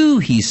you,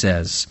 he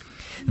says,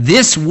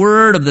 this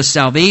word of the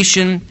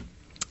salvation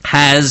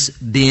has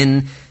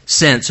been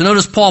sent. So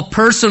notice Paul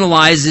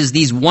personalizes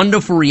these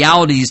wonderful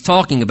realities he's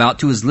talking about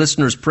to his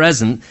listeners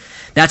present.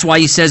 That's why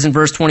he says in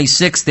verse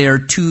 26 there,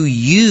 to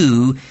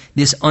you,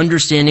 this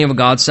understanding of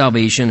God's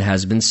salvation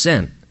has been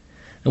sent.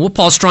 And what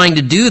Paul's trying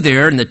to do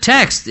there in the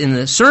text, in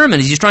the sermon,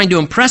 is he's trying to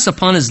impress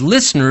upon his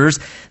listeners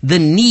the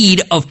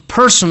need of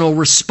personal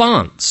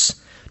response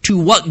to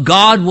what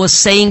God was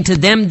saying to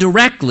them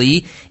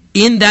directly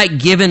in that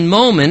given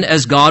moment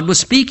as God was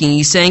speaking.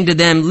 He's saying to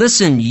them,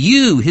 listen,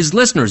 you, his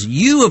listeners,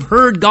 you have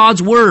heard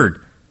God's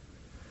word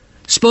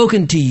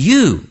spoken to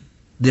you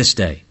this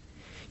day.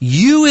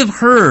 You have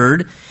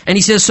heard, and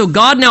he says, so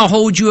God now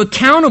holds you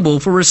accountable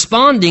for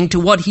responding to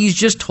what he's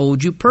just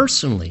told you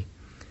personally.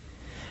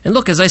 And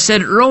look, as I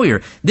said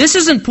earlier, this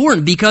is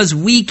important because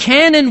we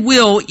can and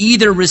will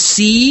either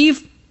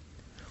receive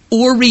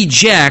or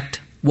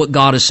reject what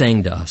God is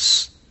saying to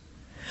us.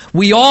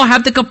 We all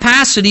have the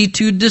capacity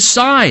to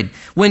decide.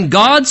 When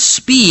God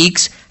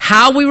speaks,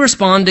 how we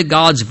respond to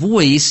God's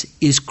voice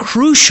is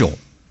crucial.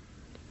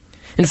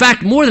 In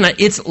fact, more than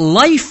that, it's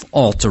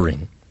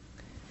life-altering.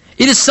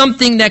 It is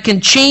something that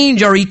can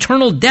change our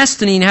eternal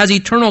destiny and has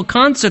eternal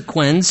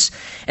consequence.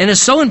 And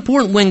is so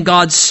important when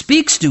God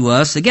speaks to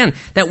us, again,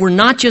 that we're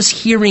not just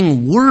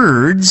hearing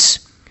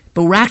words,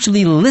 but we're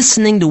actually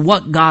listening to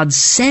what God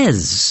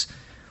says.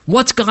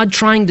 What's God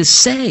trying to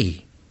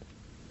say?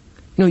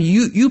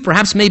 You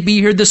perhaps may be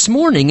here this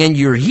morning and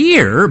you're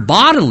here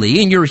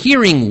bodily and you're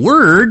hearing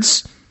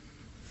words,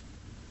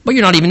 but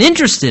you're not even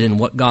interested in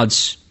what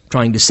God's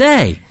trying to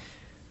say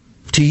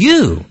to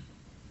you.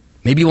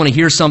 Maybe you want to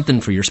hear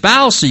something for your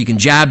spouse so you can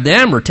jab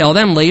them or tell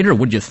them later,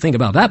 what did you think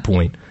about that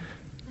point?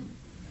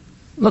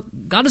 Look,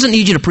 God doesn't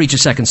need you to preach a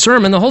second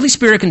sermon. The Holy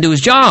Spirit can do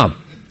His job.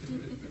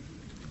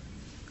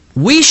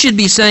 We should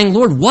be saying,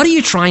 Lord, what are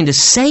you trying to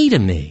say to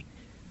me?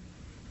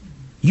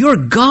 You're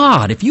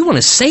God. If you want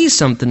to say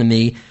something to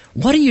me,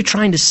 what are you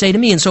trying to say to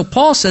me? And so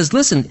Paul says,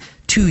 listen,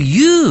 to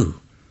you,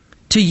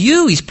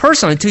 he's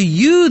personal, to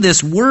you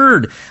this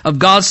word of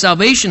God's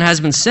salvation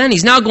has been sent.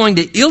 He's now going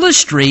to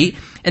illustrate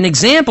an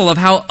example of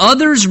how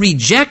others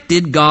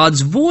rejected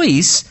God's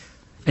voice,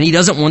 and he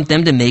doesn't want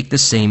them to make the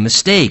same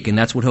mistake. And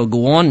that's what he'll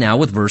go on now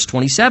with verse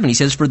 27. He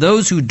says, for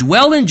those who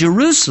dwell in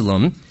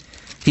Jerusalem,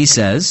 he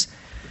says,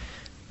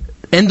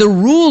 and the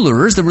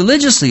rulers, the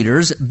religious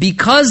leaders,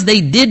 because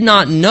they did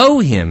not know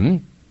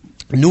him,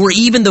 nor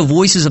even the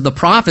voices of the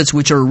prophets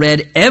which are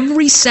read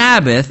every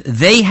Sabbath,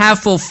 they have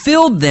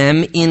fulfilled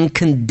them in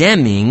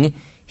condemning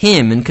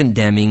him and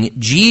condemning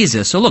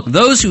Jesus. So look,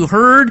 those who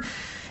heard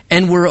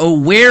and were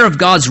aware of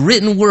God's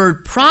written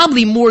word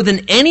probably more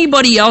than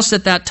anybody else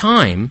at that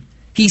time,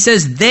 he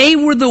says they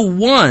were the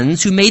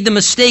ones who made the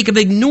mistake of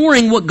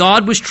ignoring what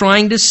God was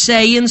trying to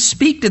say and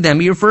speak to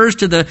them. He refers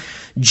to the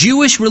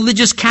Jewish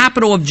religious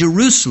capital of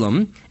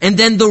Jerusalem, and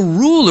then the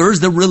rulers,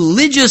 the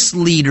religious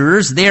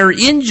leaders there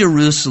in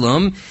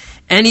Jerusalem,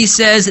 and he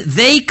says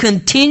they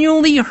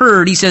continually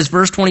heard, he says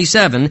verse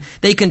 27,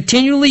 they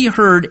continually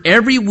heard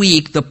every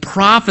week the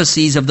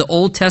prophecies of the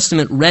Old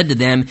Testament read to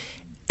them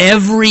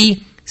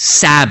every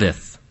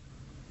Sabbath.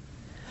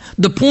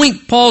 The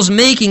point Paul's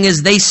making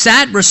is they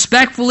sat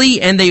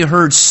respectfully and they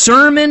heard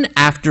sermon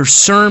after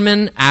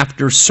sermon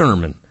after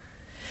sermon.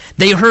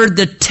 They heard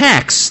the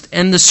text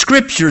and the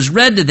scriptures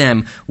read to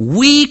them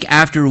week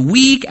after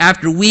week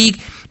after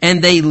week,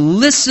 and they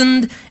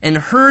listened and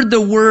heard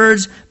the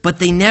words, but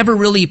they never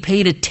really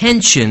paid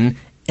attention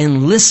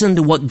and listened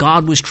to what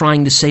God was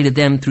trying to say to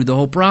them through the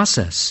whole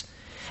process.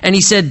 And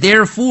he said,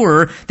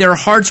 therefore, their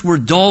hearts were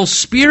dull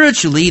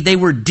spiritually, they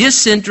were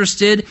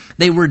disinterested,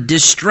 they were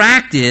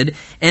distracted,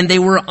 and they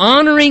were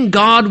honoring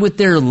God with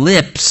their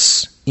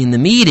lips in the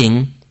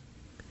meeting,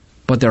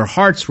 but their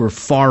hearts were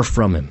far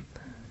from him.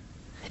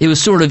 It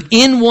was sort of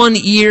in one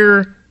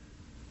ear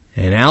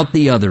and out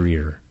the other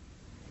ear.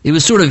 It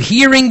was sort of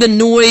hearing the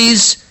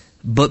noise,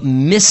 but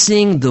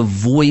missing the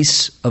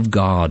voice of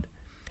God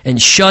and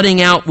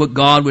shutting out what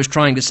God was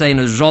trying to say. And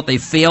as a result, they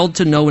failed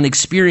to know and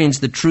experience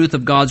the truth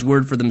of God's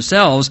word for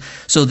themselves.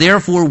 So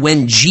therefore,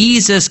 when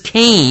Jesus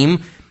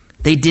came,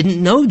 they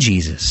didn't know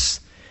Jesus.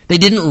 They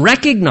didn't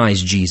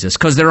recognize Jesus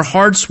because their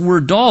hearts were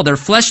dull. Their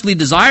fleshly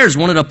desires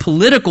wanted a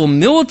political,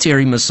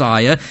 military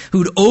Messiah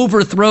who'd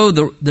overthrow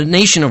the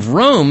nation of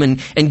Rome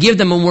and give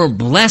them a more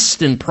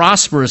blessed and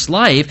prosperous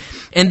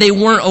life. And they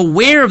weren't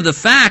aware of the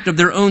fact of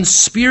their own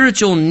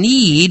spiritual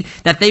need,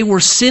 that they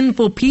were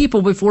sinful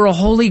people before a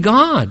holy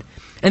God.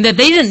 And that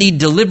they didn't need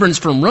deliverance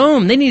from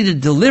Rome. They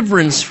needed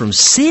deliverance from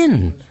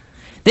sin.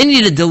 They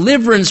needed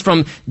deliverance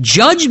from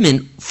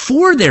judgment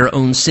for their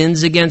own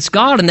sins against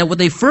God, and that what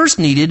they first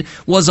needed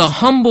was a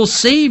humble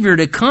Savior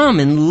to come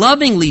and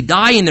lovingly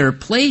die in their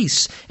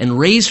place and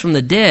raise from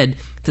the dead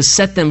to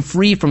set them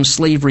free from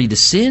slavery to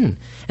sin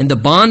and the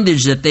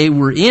bondage that they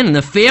were in. And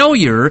the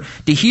failure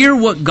to hear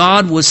what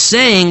God was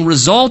saying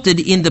resulted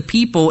in the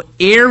people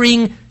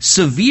erring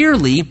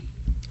severely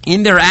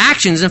in their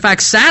actions. In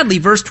fact, sadly,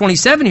 verse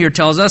 27 here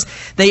tells us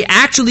they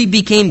actually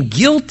became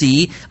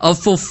guilty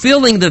of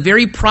fulfilling the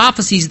very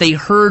prophecies they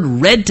heard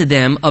read to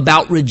them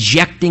about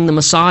rejecting the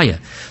Messiah.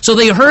 So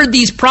they heard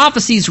these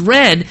prophecies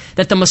read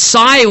that the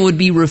Messiah would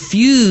be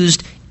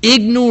refused,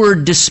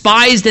 ignored,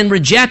 despised, and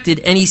rejected.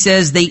 And he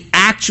says they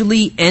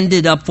actually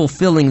ended up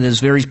fulfilling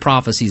those very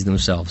prophecies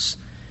themselves.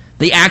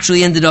 They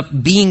actually ended up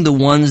being the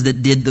ones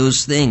that did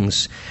those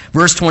things.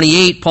 Verse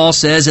 28, Paul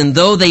says, and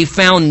though they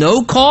found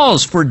no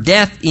cause for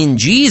death in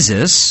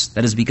Jesus,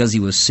 that is because he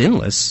was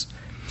sinless,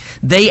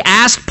 they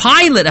asked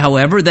Pilate,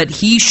 however, that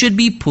he should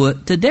be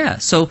put to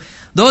death. So,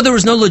 though there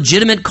was no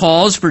legitimate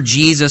cause for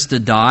Jesus to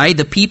die,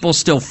 the people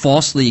still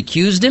falsely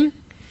accused him.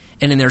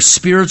 And in their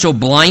spiritual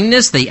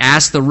blindness, they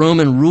asked the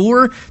Roman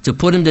ruler to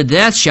put him to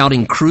death,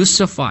 shouting,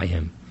 crucify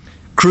him,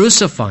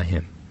 crucify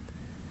him.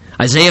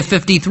 Isaiah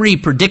 53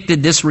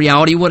 predicted this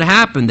reality would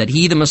happen, that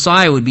he, the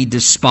Messiah, would be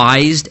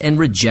despised and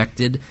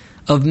rejected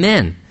of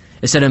men.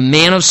 It said, a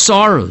man of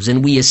sorrows,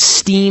 and we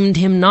esteemed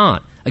him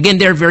not. Again,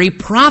 their very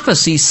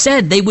prophecy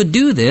said they would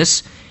do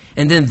this,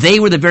 and then they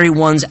were the very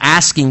ones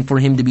asking for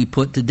him to be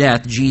put to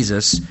death,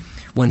 Jesus,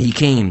 when he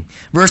came.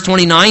 Verse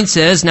 29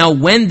 says, "Now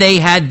when they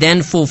had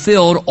then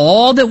fulfilled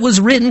all that was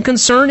written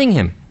concerning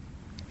him,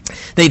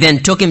 they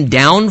then took him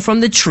down from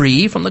the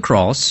tree," from the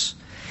cross,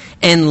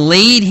 "and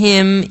laid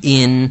him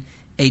in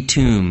a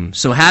tomb."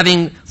 So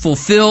having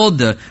fulfilled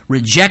the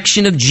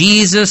rejection of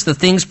Jesus, the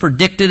things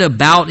predicted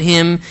about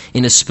him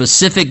in a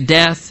specific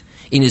death,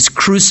 in his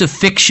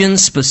crucifixion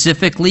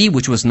specifically,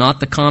 which was not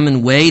the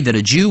common way that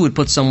a Jew would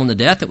put someone to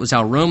death. It was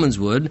how Romans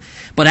would.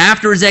 But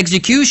after his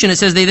execution, it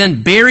says they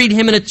then buried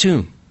him in a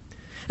tomb.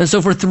 And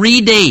so for 3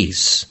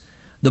 days,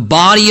 the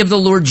body of the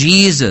Lord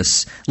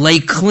Jesus lay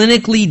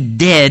clinically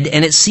dead,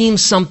 and it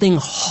seems something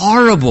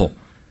horrible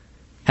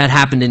had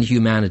happened in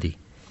humanity.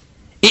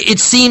 It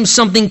seems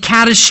something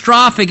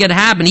catastrophic had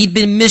happened. He'd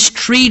been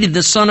mistreated,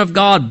 the Son of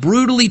God,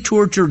 brutally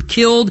tortured,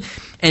 killed,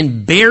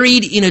 and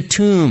buried in a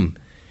tomb,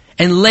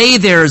 and lay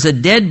there as a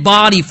dead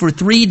body for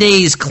 3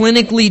 days,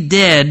 clinically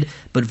dead.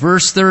 But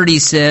verse 30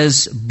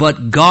 says,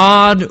 "But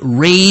God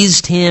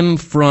raised him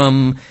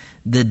from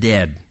the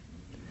dead."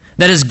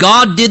 That is,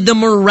 God did the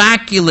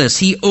miraculous.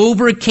 He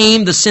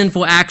overcame the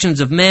sinful actions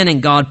of men,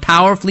 and God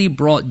powerfully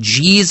brought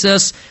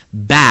Jesus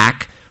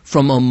back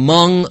from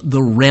among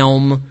the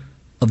realm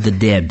of the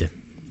dead.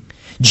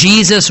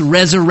 Jesus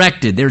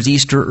resurrected. There's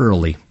Easter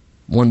early,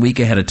 1 week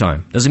ahead of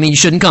time. Doesn't mean you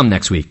shouldn't come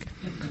next week.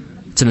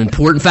 It's an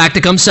important fact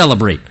to come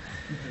celebrate.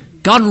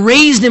 God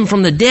raised him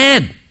from the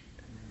dead.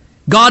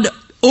 God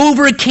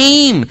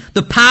overcame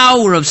the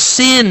power of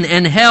sin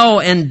and hell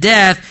and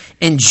death,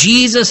 and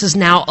Jesus is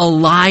now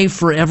alive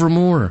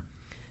forevermore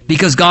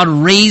because God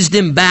raised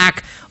him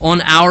back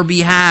on our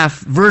behalf.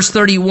 Verse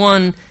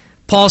 31,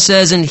 Paul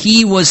says, "And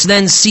he was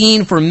then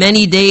seen for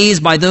many days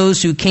by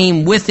those who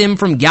came with him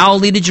from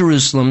Galilee to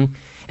Jerusalem,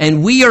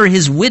 and we are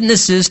his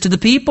witnesses to the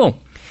people.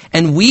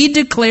 And we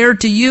declare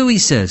to you," he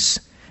says,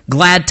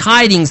 "glad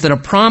tidings that a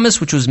promise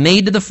which was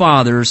made to the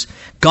fathers,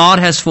 God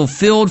has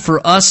fulfilled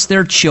for us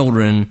their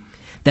children,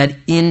 that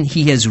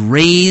he has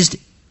raised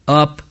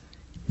up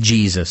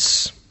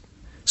Jesus."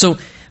 So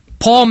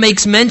Paul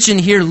makes mention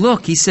here,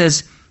 look, he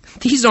says,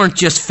 these aren't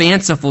just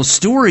fanciful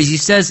stories. He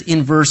says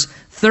in verse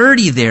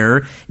 30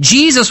 there,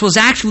 Jesus was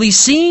actually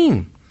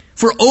seen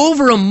for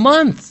over a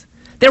month.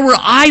 There were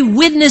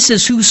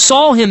eyewitnesses who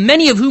saw him,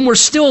 many of whom were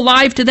still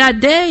alive to that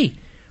day,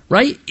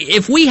 right?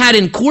 If we had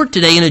in court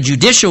today in a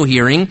judicial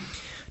hearing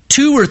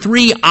 2 or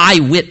 3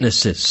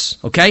 eyewitnesses,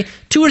 okay?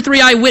 2 or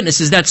 3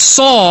 eyewitnesses that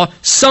saw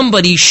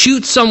somebody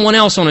shoot someone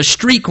else on a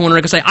street corner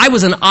and could say, "I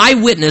was an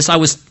eyewitness, I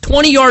was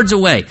 20 yards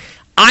away.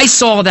 I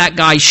saw that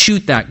guy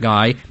shoot that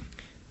guy."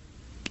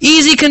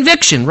 Easy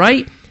conviction,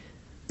 right?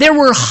 There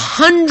were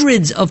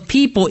hundreds of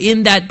people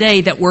in that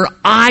day that were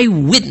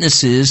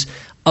eyewitnesses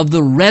of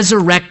the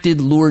resurrected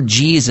Lord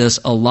Jesus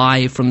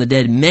alive from the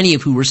dead, many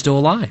of who were still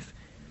alive,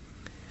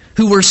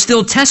 who were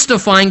still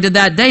testifying to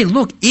that day.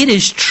 Look, it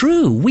is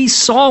true. We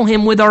saw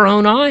him with our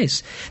own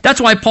eyes. That's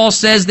why Paul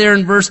says there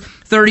in verse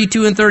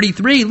 32 and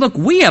 33, look,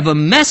 we have a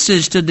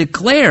message to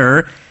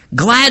declare,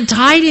 glad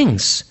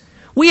tidings.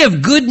 We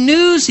have good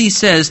news, he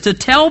says, to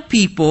tell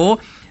people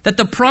that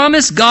the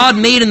promise God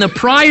made in the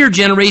prior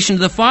generation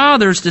to the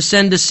fathers to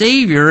send a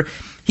Savior,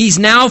 he's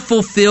now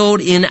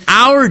fulfilled in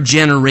our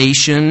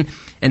generation.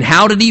 And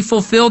how did he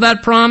fulfill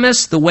that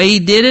promise? The way he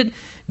did it?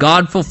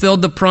 God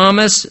fulfilled the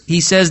promise,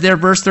 he says there,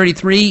 verse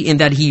 33, in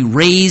that he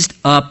raised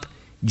up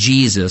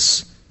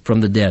Jesus from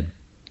the dead.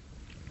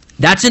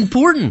 That's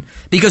important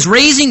because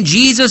raising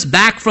Jesus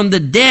back from the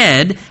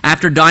dead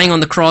after dying on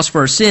the cross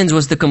for our sins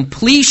was the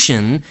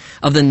completion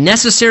of the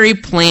necessary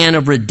plan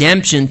of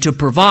redemption to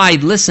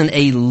provide, listen,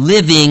 a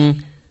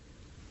living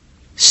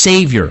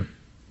Savior.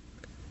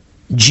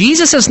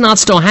 Jesus is not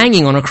still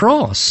hanging on a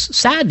cross.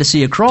 Sad to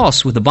see a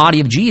cross with the body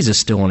of Jesus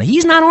still on it.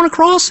 He's not on a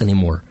cross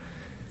anymore.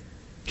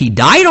 He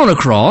died on a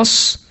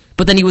cross,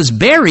 but then he was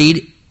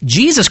buried.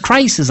 Jesus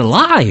Christ is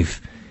alive.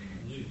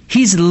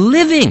 He's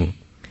living.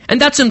 And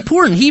that's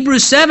important.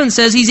 Hebrews 7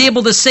 says he's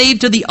able to save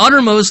to the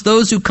uttermost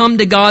those who come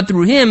to God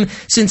through him,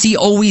 since he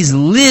always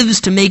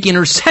lives to make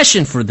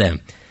intercession for them.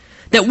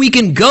 That we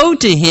can go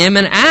to him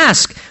and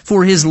ask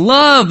for his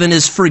love and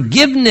his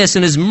forgiveness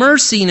and his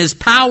mercy and his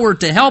power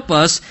to help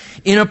us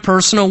in a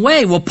personal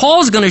way. Well,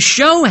 Paul's going to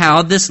show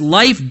how this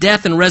life,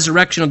 death, and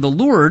resurrection of the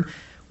Lord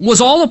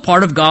was all a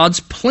part of God's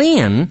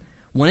plan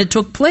when it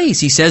took place.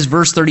 He says,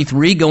 verse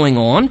 33 going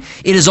on,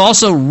 "It is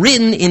also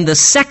written in the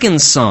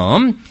second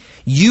psalm,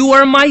 'You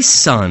are my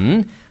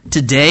son,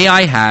 today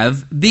I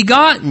have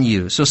begotten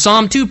you.'" So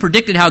Psalm 2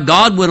 predicted how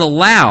God would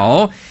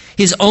allow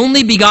his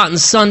only begotten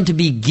son to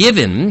be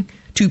given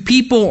to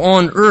people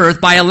on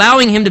earth by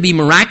allowing him to be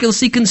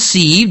miraculously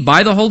conceived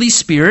by the Holy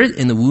Spirit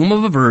in the womb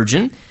of a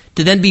virgin,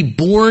 to then be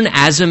born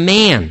as a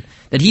man,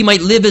 that he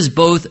might live as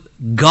both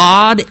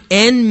God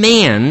and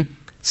man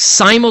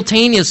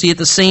simultaneously at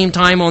the same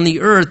time on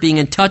the earth, being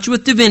in touch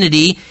with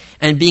divinity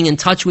and being in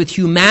touch with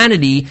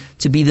humanity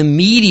to be the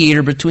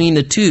mediator between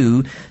the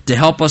two to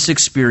help us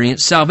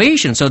experience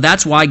salvation. So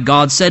that's why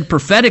God said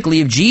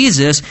prophetically of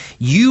Jesus,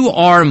 "You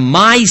are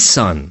my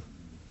son.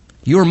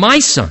 You're my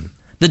son,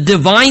 the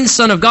divine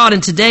Son of God,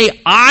 and today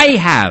I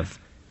have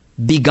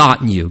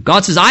begotten you.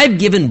 God says, I've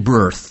given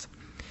birth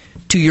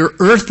to your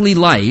earthly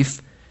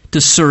life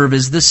to serve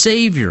as the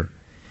Savior.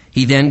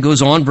 He then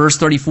goes on, verse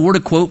 34, to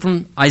quote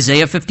from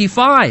Isaiah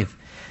 55,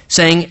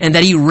 saying, and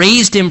that he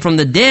raised him from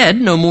the dead,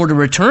 no more to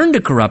return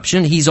to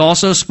corruption. He's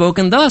also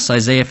spoken thus,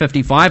 Isaiah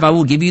 55, I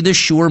will give you the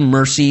sure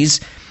mercies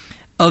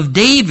of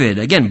David.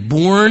 Again,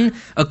 born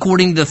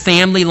according to the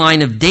family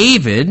line of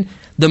David,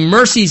 the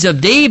mercies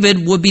of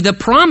David would be the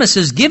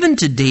promises given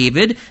to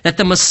David that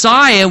the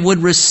Messiah would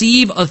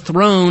receive a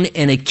throne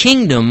and a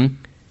kingdom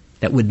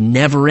that would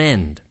never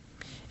end.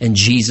 And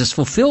Jesus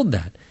fulfilled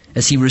that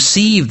as he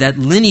received that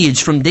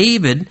lineage from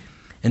David.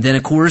 And then,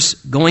 of course,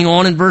 going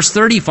on in verse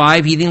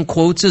 35, he then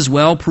quotes as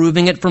well,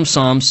 proving it from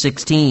Psalm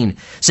 16,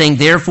 saying,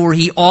 therefore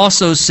he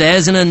also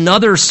says in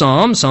another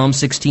psalm, Psalm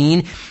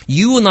 16,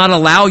 you will not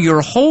allow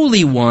your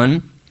Holy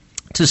One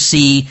to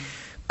see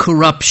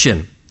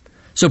corruption.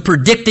 So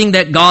predicting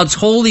that God's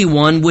Holy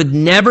One would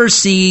never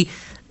see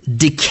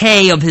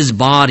decay of his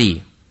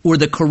body or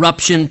the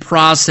corruption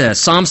process.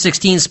 Psalm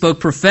 16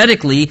 spoke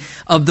prophetically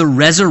of the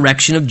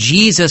resurrection of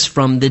Jesus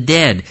from the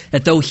dead,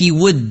 that though he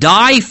would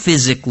die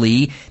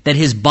physically, that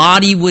his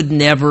body would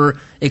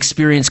never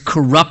experience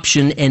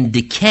corruption and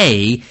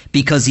decay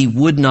because he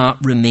would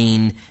not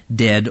remain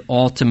dead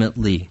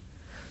ultimately.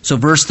 So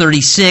verse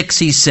 36,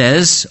 he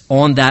says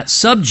on that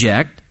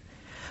subject,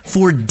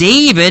 for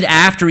David,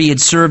 after he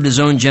had served his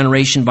own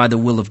generation by the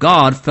will of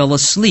God, fell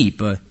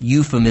asleep, a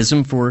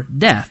euphemism for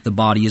death. The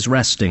body is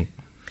resting.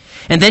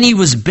 And then he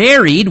was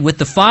buried with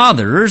the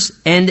fathers,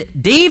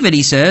 and David,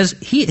 he says,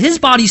 his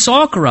body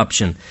saw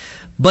corruption.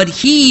 But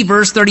he,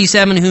 verse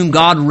 37, whom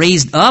God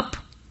raised up,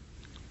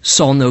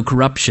 saw no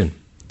corruption.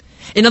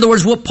 In other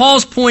words, what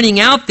Paul's pointing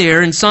out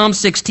there in Psalm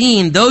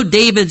 16, though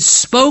David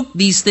spoke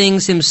these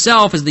things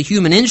himself as the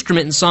human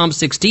instrument in Psalm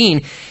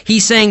 16,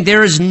 he's saying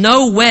there is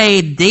no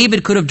way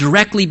David could have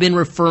directly been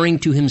referring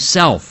to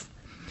himself.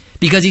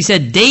 Because he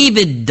said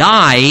David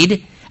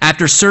died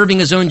after serving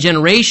his own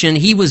generation.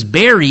 He was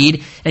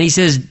buried, and he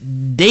says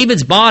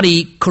David's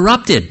body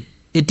corrupted.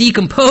 It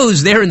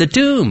decomposed there in the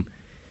tomb.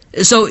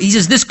 So he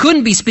says this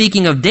couldn't be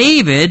speaking of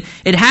David.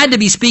 It had to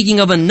be speaking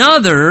of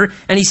another.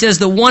 And he says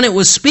the one it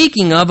was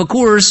speaking of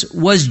course,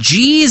 was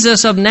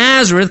Jesus of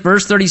Nazareth,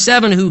 verse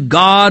 37, who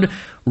God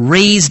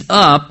raised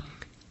up.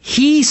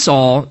 He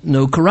saw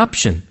no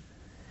corruption.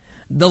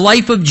 The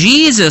life of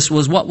Jesus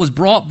was what was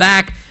brought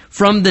back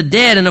from the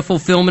dead in a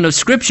fulfillment of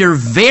Scripture,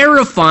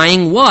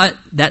 verifying what?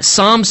 That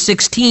Psalm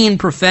 16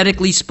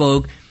 prophetically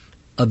spoke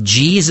of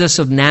Jesus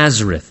of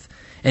Nazareth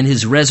and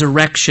his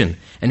resurrection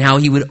and how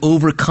he would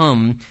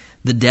overcome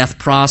the death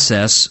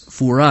process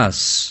for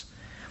us.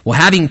 Well,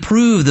 having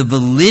proved the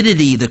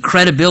validity, the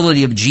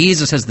credibility of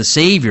Jesus as the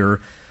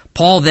Savior,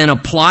 Paul then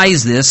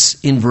applies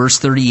this in verse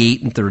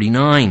 38 and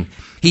 39.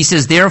 He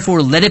says,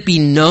 therefore, let it be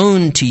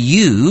known to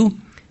you,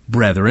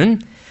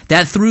 brethren,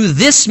 that through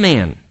this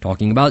man,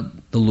 talking about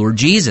the Lord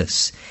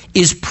Jesus,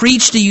 is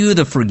preached to you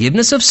the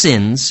forgiveness of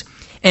sins,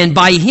 and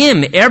by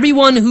him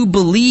everyone who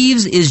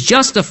believes is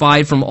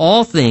justified from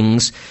all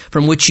things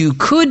from which you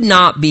could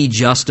not be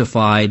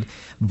justified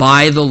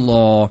by the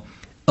law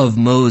of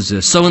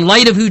Moses. So in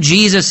light of who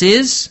Jesus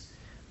is,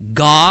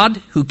 God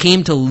who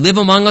came to live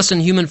among us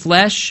in human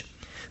flesh,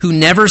 who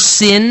never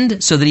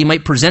sinned so that he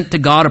might present to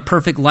God a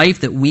perfect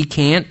life that we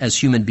can't as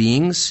human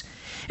beings,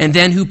 and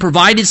then who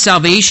provided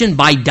salvation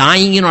by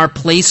dying in our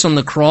place on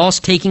the cross,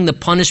 taking the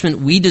punishment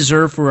we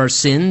deserve for our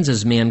sins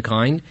as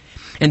mankind,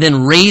 and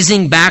then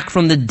raising back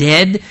from the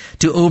dead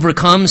to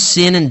overcome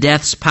sin and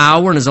death's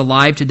power and is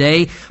alive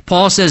today.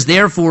 Paul says,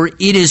 therefore,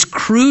 it is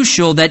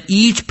crucial that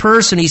each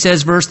person, he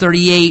says, verse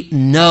 38,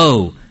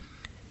 know.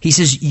 He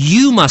says,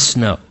 you must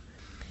know.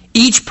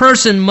 Each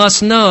person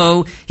must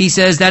know, he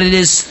says, that it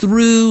is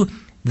through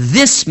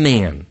this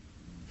man,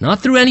 not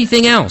through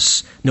anything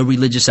else. No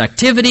religious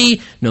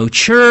activity, no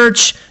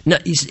church. No,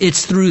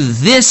 it's through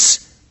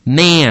this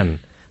man,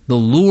 the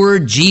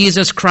Lord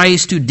Jesus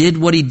Christ, who did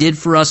what he did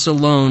for us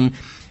alone.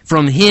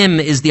 From him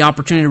is the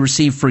opportunity to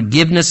receive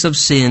forgiveness of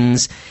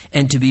sins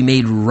and to be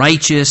made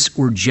righteous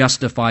or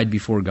justified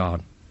before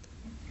God.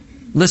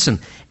 Listen,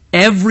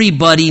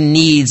 everybody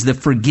needs the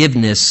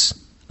forgiveness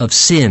of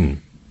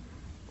sin,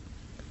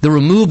 the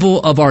removal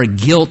of our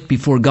guilt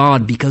before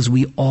God, because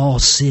we all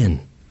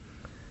sin.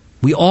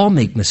 We all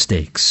make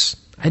mistakes.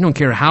 I don't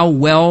care how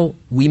well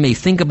we may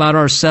think about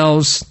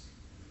ourselves.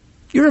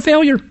 You're a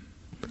failure.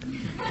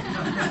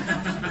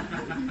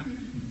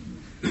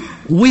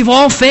 We've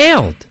all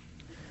failed.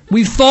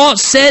 We've thought,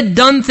 said,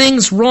 done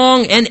things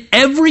wrong, and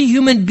every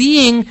human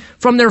being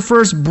from their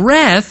first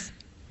breath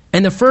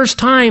and the first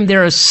time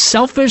they're a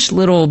selfish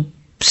little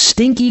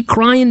stinky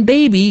crying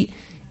baby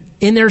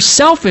in their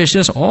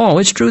selfishness. Oh,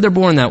 it's true they're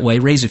born that way.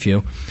 Raise a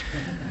few.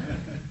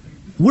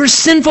 We're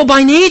sinful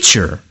by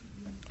nature.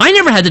 I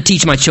never had to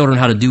teach my children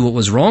how to do what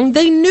was wrong.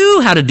 They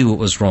knew how to do what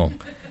was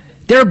wrong.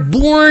 They're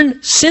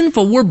born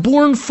sinful. We're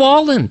born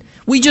fallen.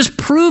 We just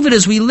prove it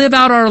as we live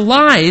out our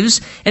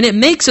lives, and it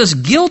makes us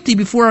guilty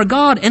before our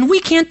God, and we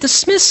can't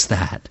dismiss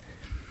that.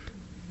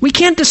 We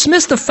can't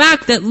dismiss the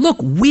fact that, look,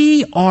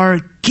 we are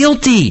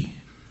guilty.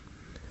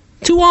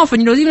 Too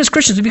often, even as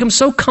Christians, we become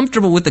so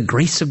comfortable with the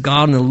grace of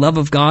God and the love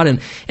of God,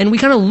 and we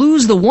kind of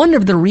lose the wonder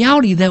of the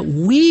reality that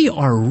we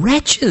are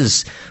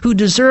wretches who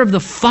deserve the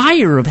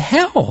fire of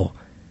hell.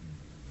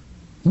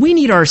 We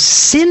need our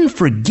sin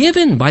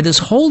forgiven by this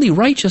holy,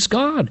 righteous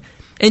God.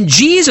 And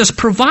Jesus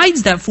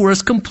provides that for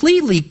us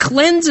completely,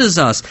 cleanses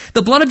us.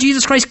 The blood of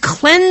Jesus Christ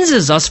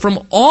cleanses us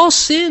from all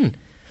sin.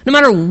 No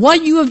matter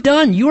what you have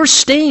done, your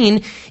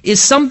stain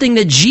is something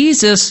that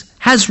Jesus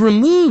has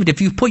removed.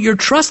 If you've put your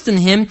trust in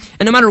Him,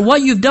 and no matter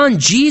what you've done,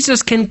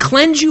 Jesus can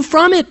cleanse you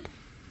from it.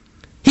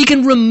 He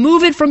can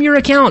remove it from your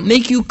account,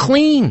 make you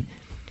clean.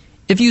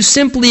 If you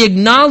simply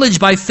acknowledge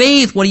by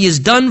faith what He has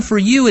done for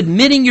you,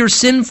 admitting you're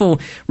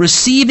sinful,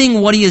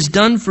 receiving what He has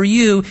done for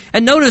you.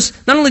 And notice,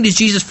 not only does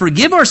Jesus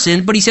forgive our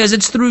sin, but He says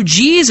it's through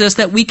Jesus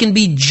that we can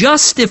be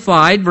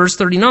justified, verse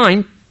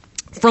 39,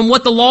 from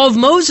what the law of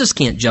Moses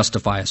can't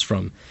justify us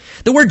from.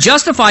 The word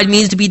justified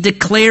means to be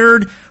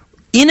declared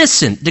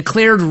innocent,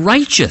 declared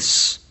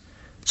righteous.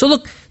 So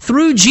look,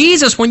 through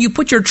Jesus, when you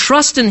put your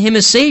trust in Him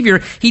as Savior,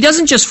 He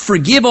doesn't just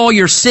forgive all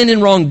your sin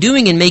and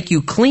wrongdoing and make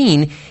you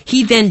clean.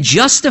 He then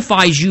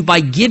justifies you by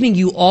giving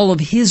you all of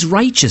His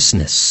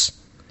righteousness.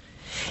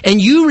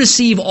 And you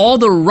receive all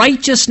the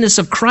righteousness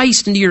of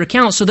Christ into your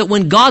account so that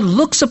when God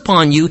looks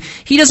upon you,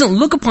 He doesn't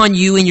look upon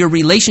you in your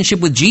relationship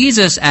with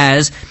Jesus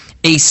as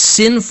a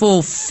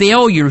sinful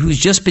failure who's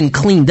just been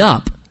cleaned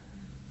up.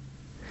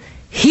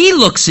 He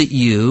looks at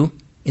you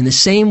in the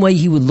same way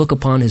He would look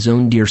upon His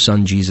own dear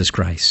Son, Jesus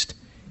Christ,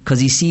 because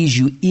He sees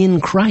you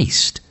in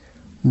Christ,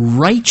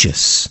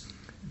 righteous.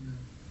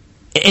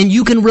 And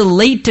you can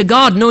relate to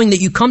God knowing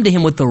that you come to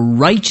Him with the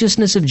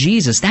righteousness of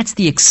Jesus. That's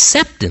the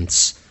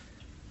acceptance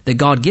that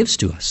God gives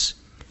to us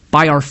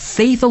by our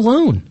faith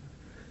alone.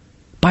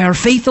 By our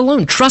faith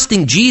alone,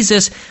 trusting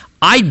Jesus.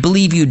 I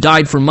believe you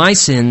died for my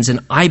sins, and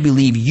I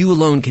believe you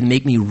alone can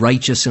make me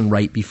righteous and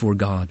right before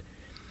God.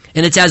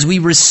 And it's as we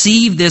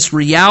receive this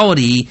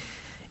reality,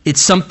 it's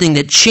something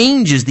that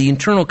changes the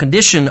internal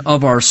condition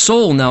of our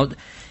soul. Now,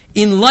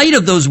 in light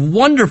of those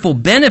wonderful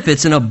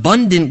benefits and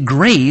abundant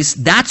grace,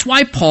 that's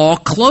why Paul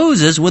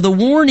closes with a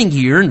warning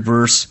here in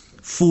verse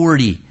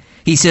 40.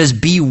 He says,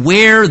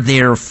 "Beware,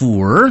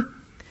 therefore,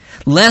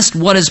 lest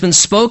what has been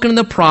spoken in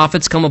the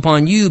prophets come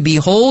upon you.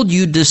 Behold,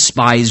 you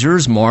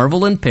despisers,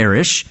 marvel and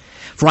perish.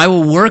 For I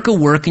will work a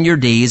work in your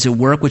days, a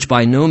work which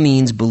by no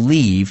means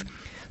believe,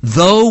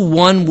 though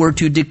one were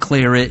to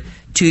declare it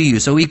to you."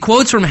 So he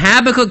quotes from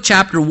Habakkuk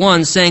chapter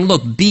 1 saying,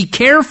 look, be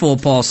careful,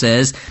 Paul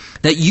says,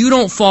 that you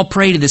don't fall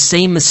prey to the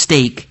same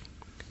mistake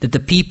that the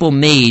people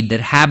made that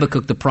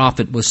Habakkuk the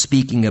prophet was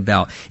speaking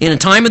about. In a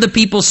time of the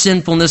people's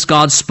sinfulness,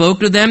 God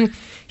spoke to them.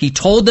 He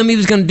told them He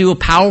was going to do a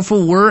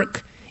powerful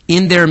work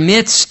in their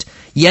midst.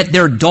 Yet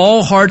their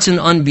dull hearts and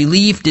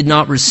unbelief did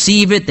not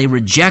receive it. They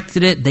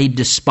rejected it. They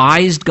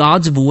despised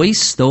God's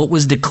voice, though it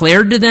was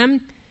declared to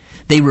them.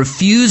 They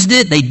refused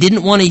it. They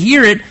didn't want to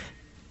hear it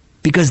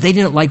because they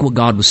didn't like what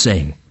God was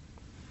saying.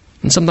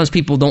 And sometimes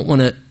people don't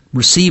want to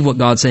receive what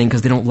God's saying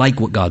because they don't like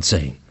what God's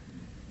saying.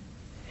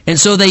 And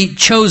so they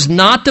chose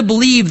not to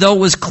believe, though it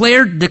was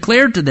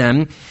declared to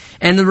them.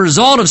 And the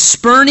result of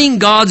spurning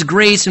God's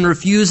grace and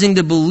refusing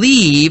to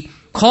believe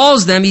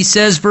calls them, he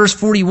says, verse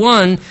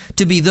 41,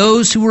 to be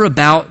those who are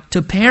about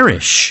to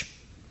perish.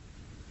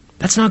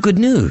 That's not good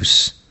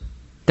news.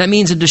 That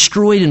means a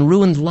destroyed and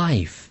ruined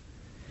life.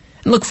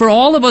 And look, for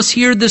all of us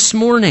here this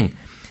morning,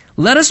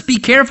 let us be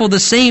careful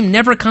the same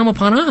never come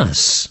upon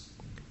us.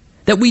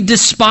 That we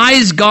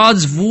despise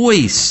God's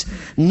voice.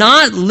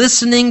 Not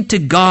listening to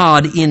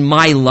God in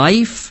my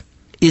life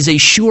is a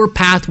sure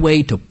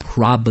pathway to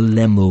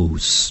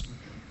problemos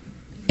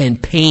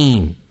and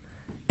pain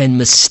and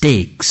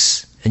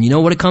mistakes. And you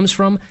know what it comes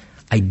from?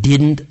 I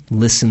didn't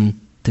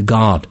listen to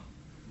God.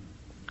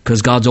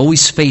 Because God's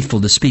always faithful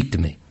to speak to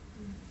me.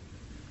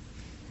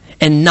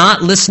 And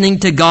not listening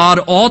to God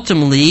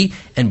ultimately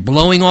and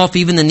blowing off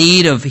even the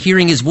need of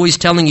hearing His voice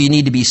telling you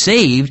need to be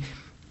saved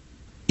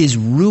is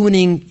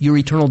ruining your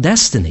eternal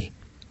destiny.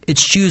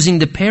 It's choosing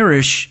to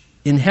perish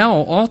in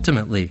hell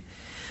ultimately.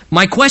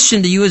 My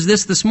question to you is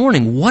this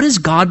morning. What has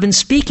God been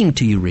speaking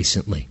to you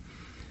recently?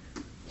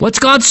 What's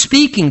God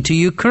speaking to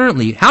you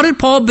currently? How did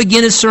Paul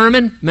begin his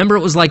sermon? Remember,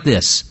 it was like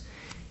this.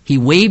 He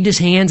waved his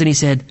hands and he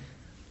said,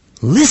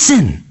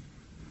 listen.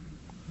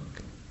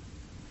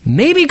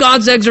 Maybe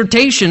God's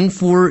exhortation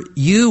for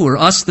you or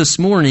us this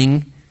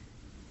morning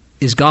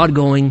is God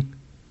going,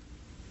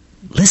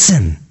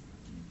 listen.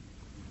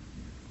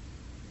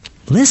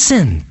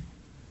 Listen.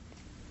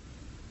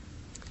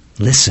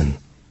 Listen.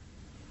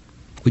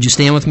 Would you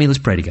stand with me? Let's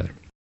pray together.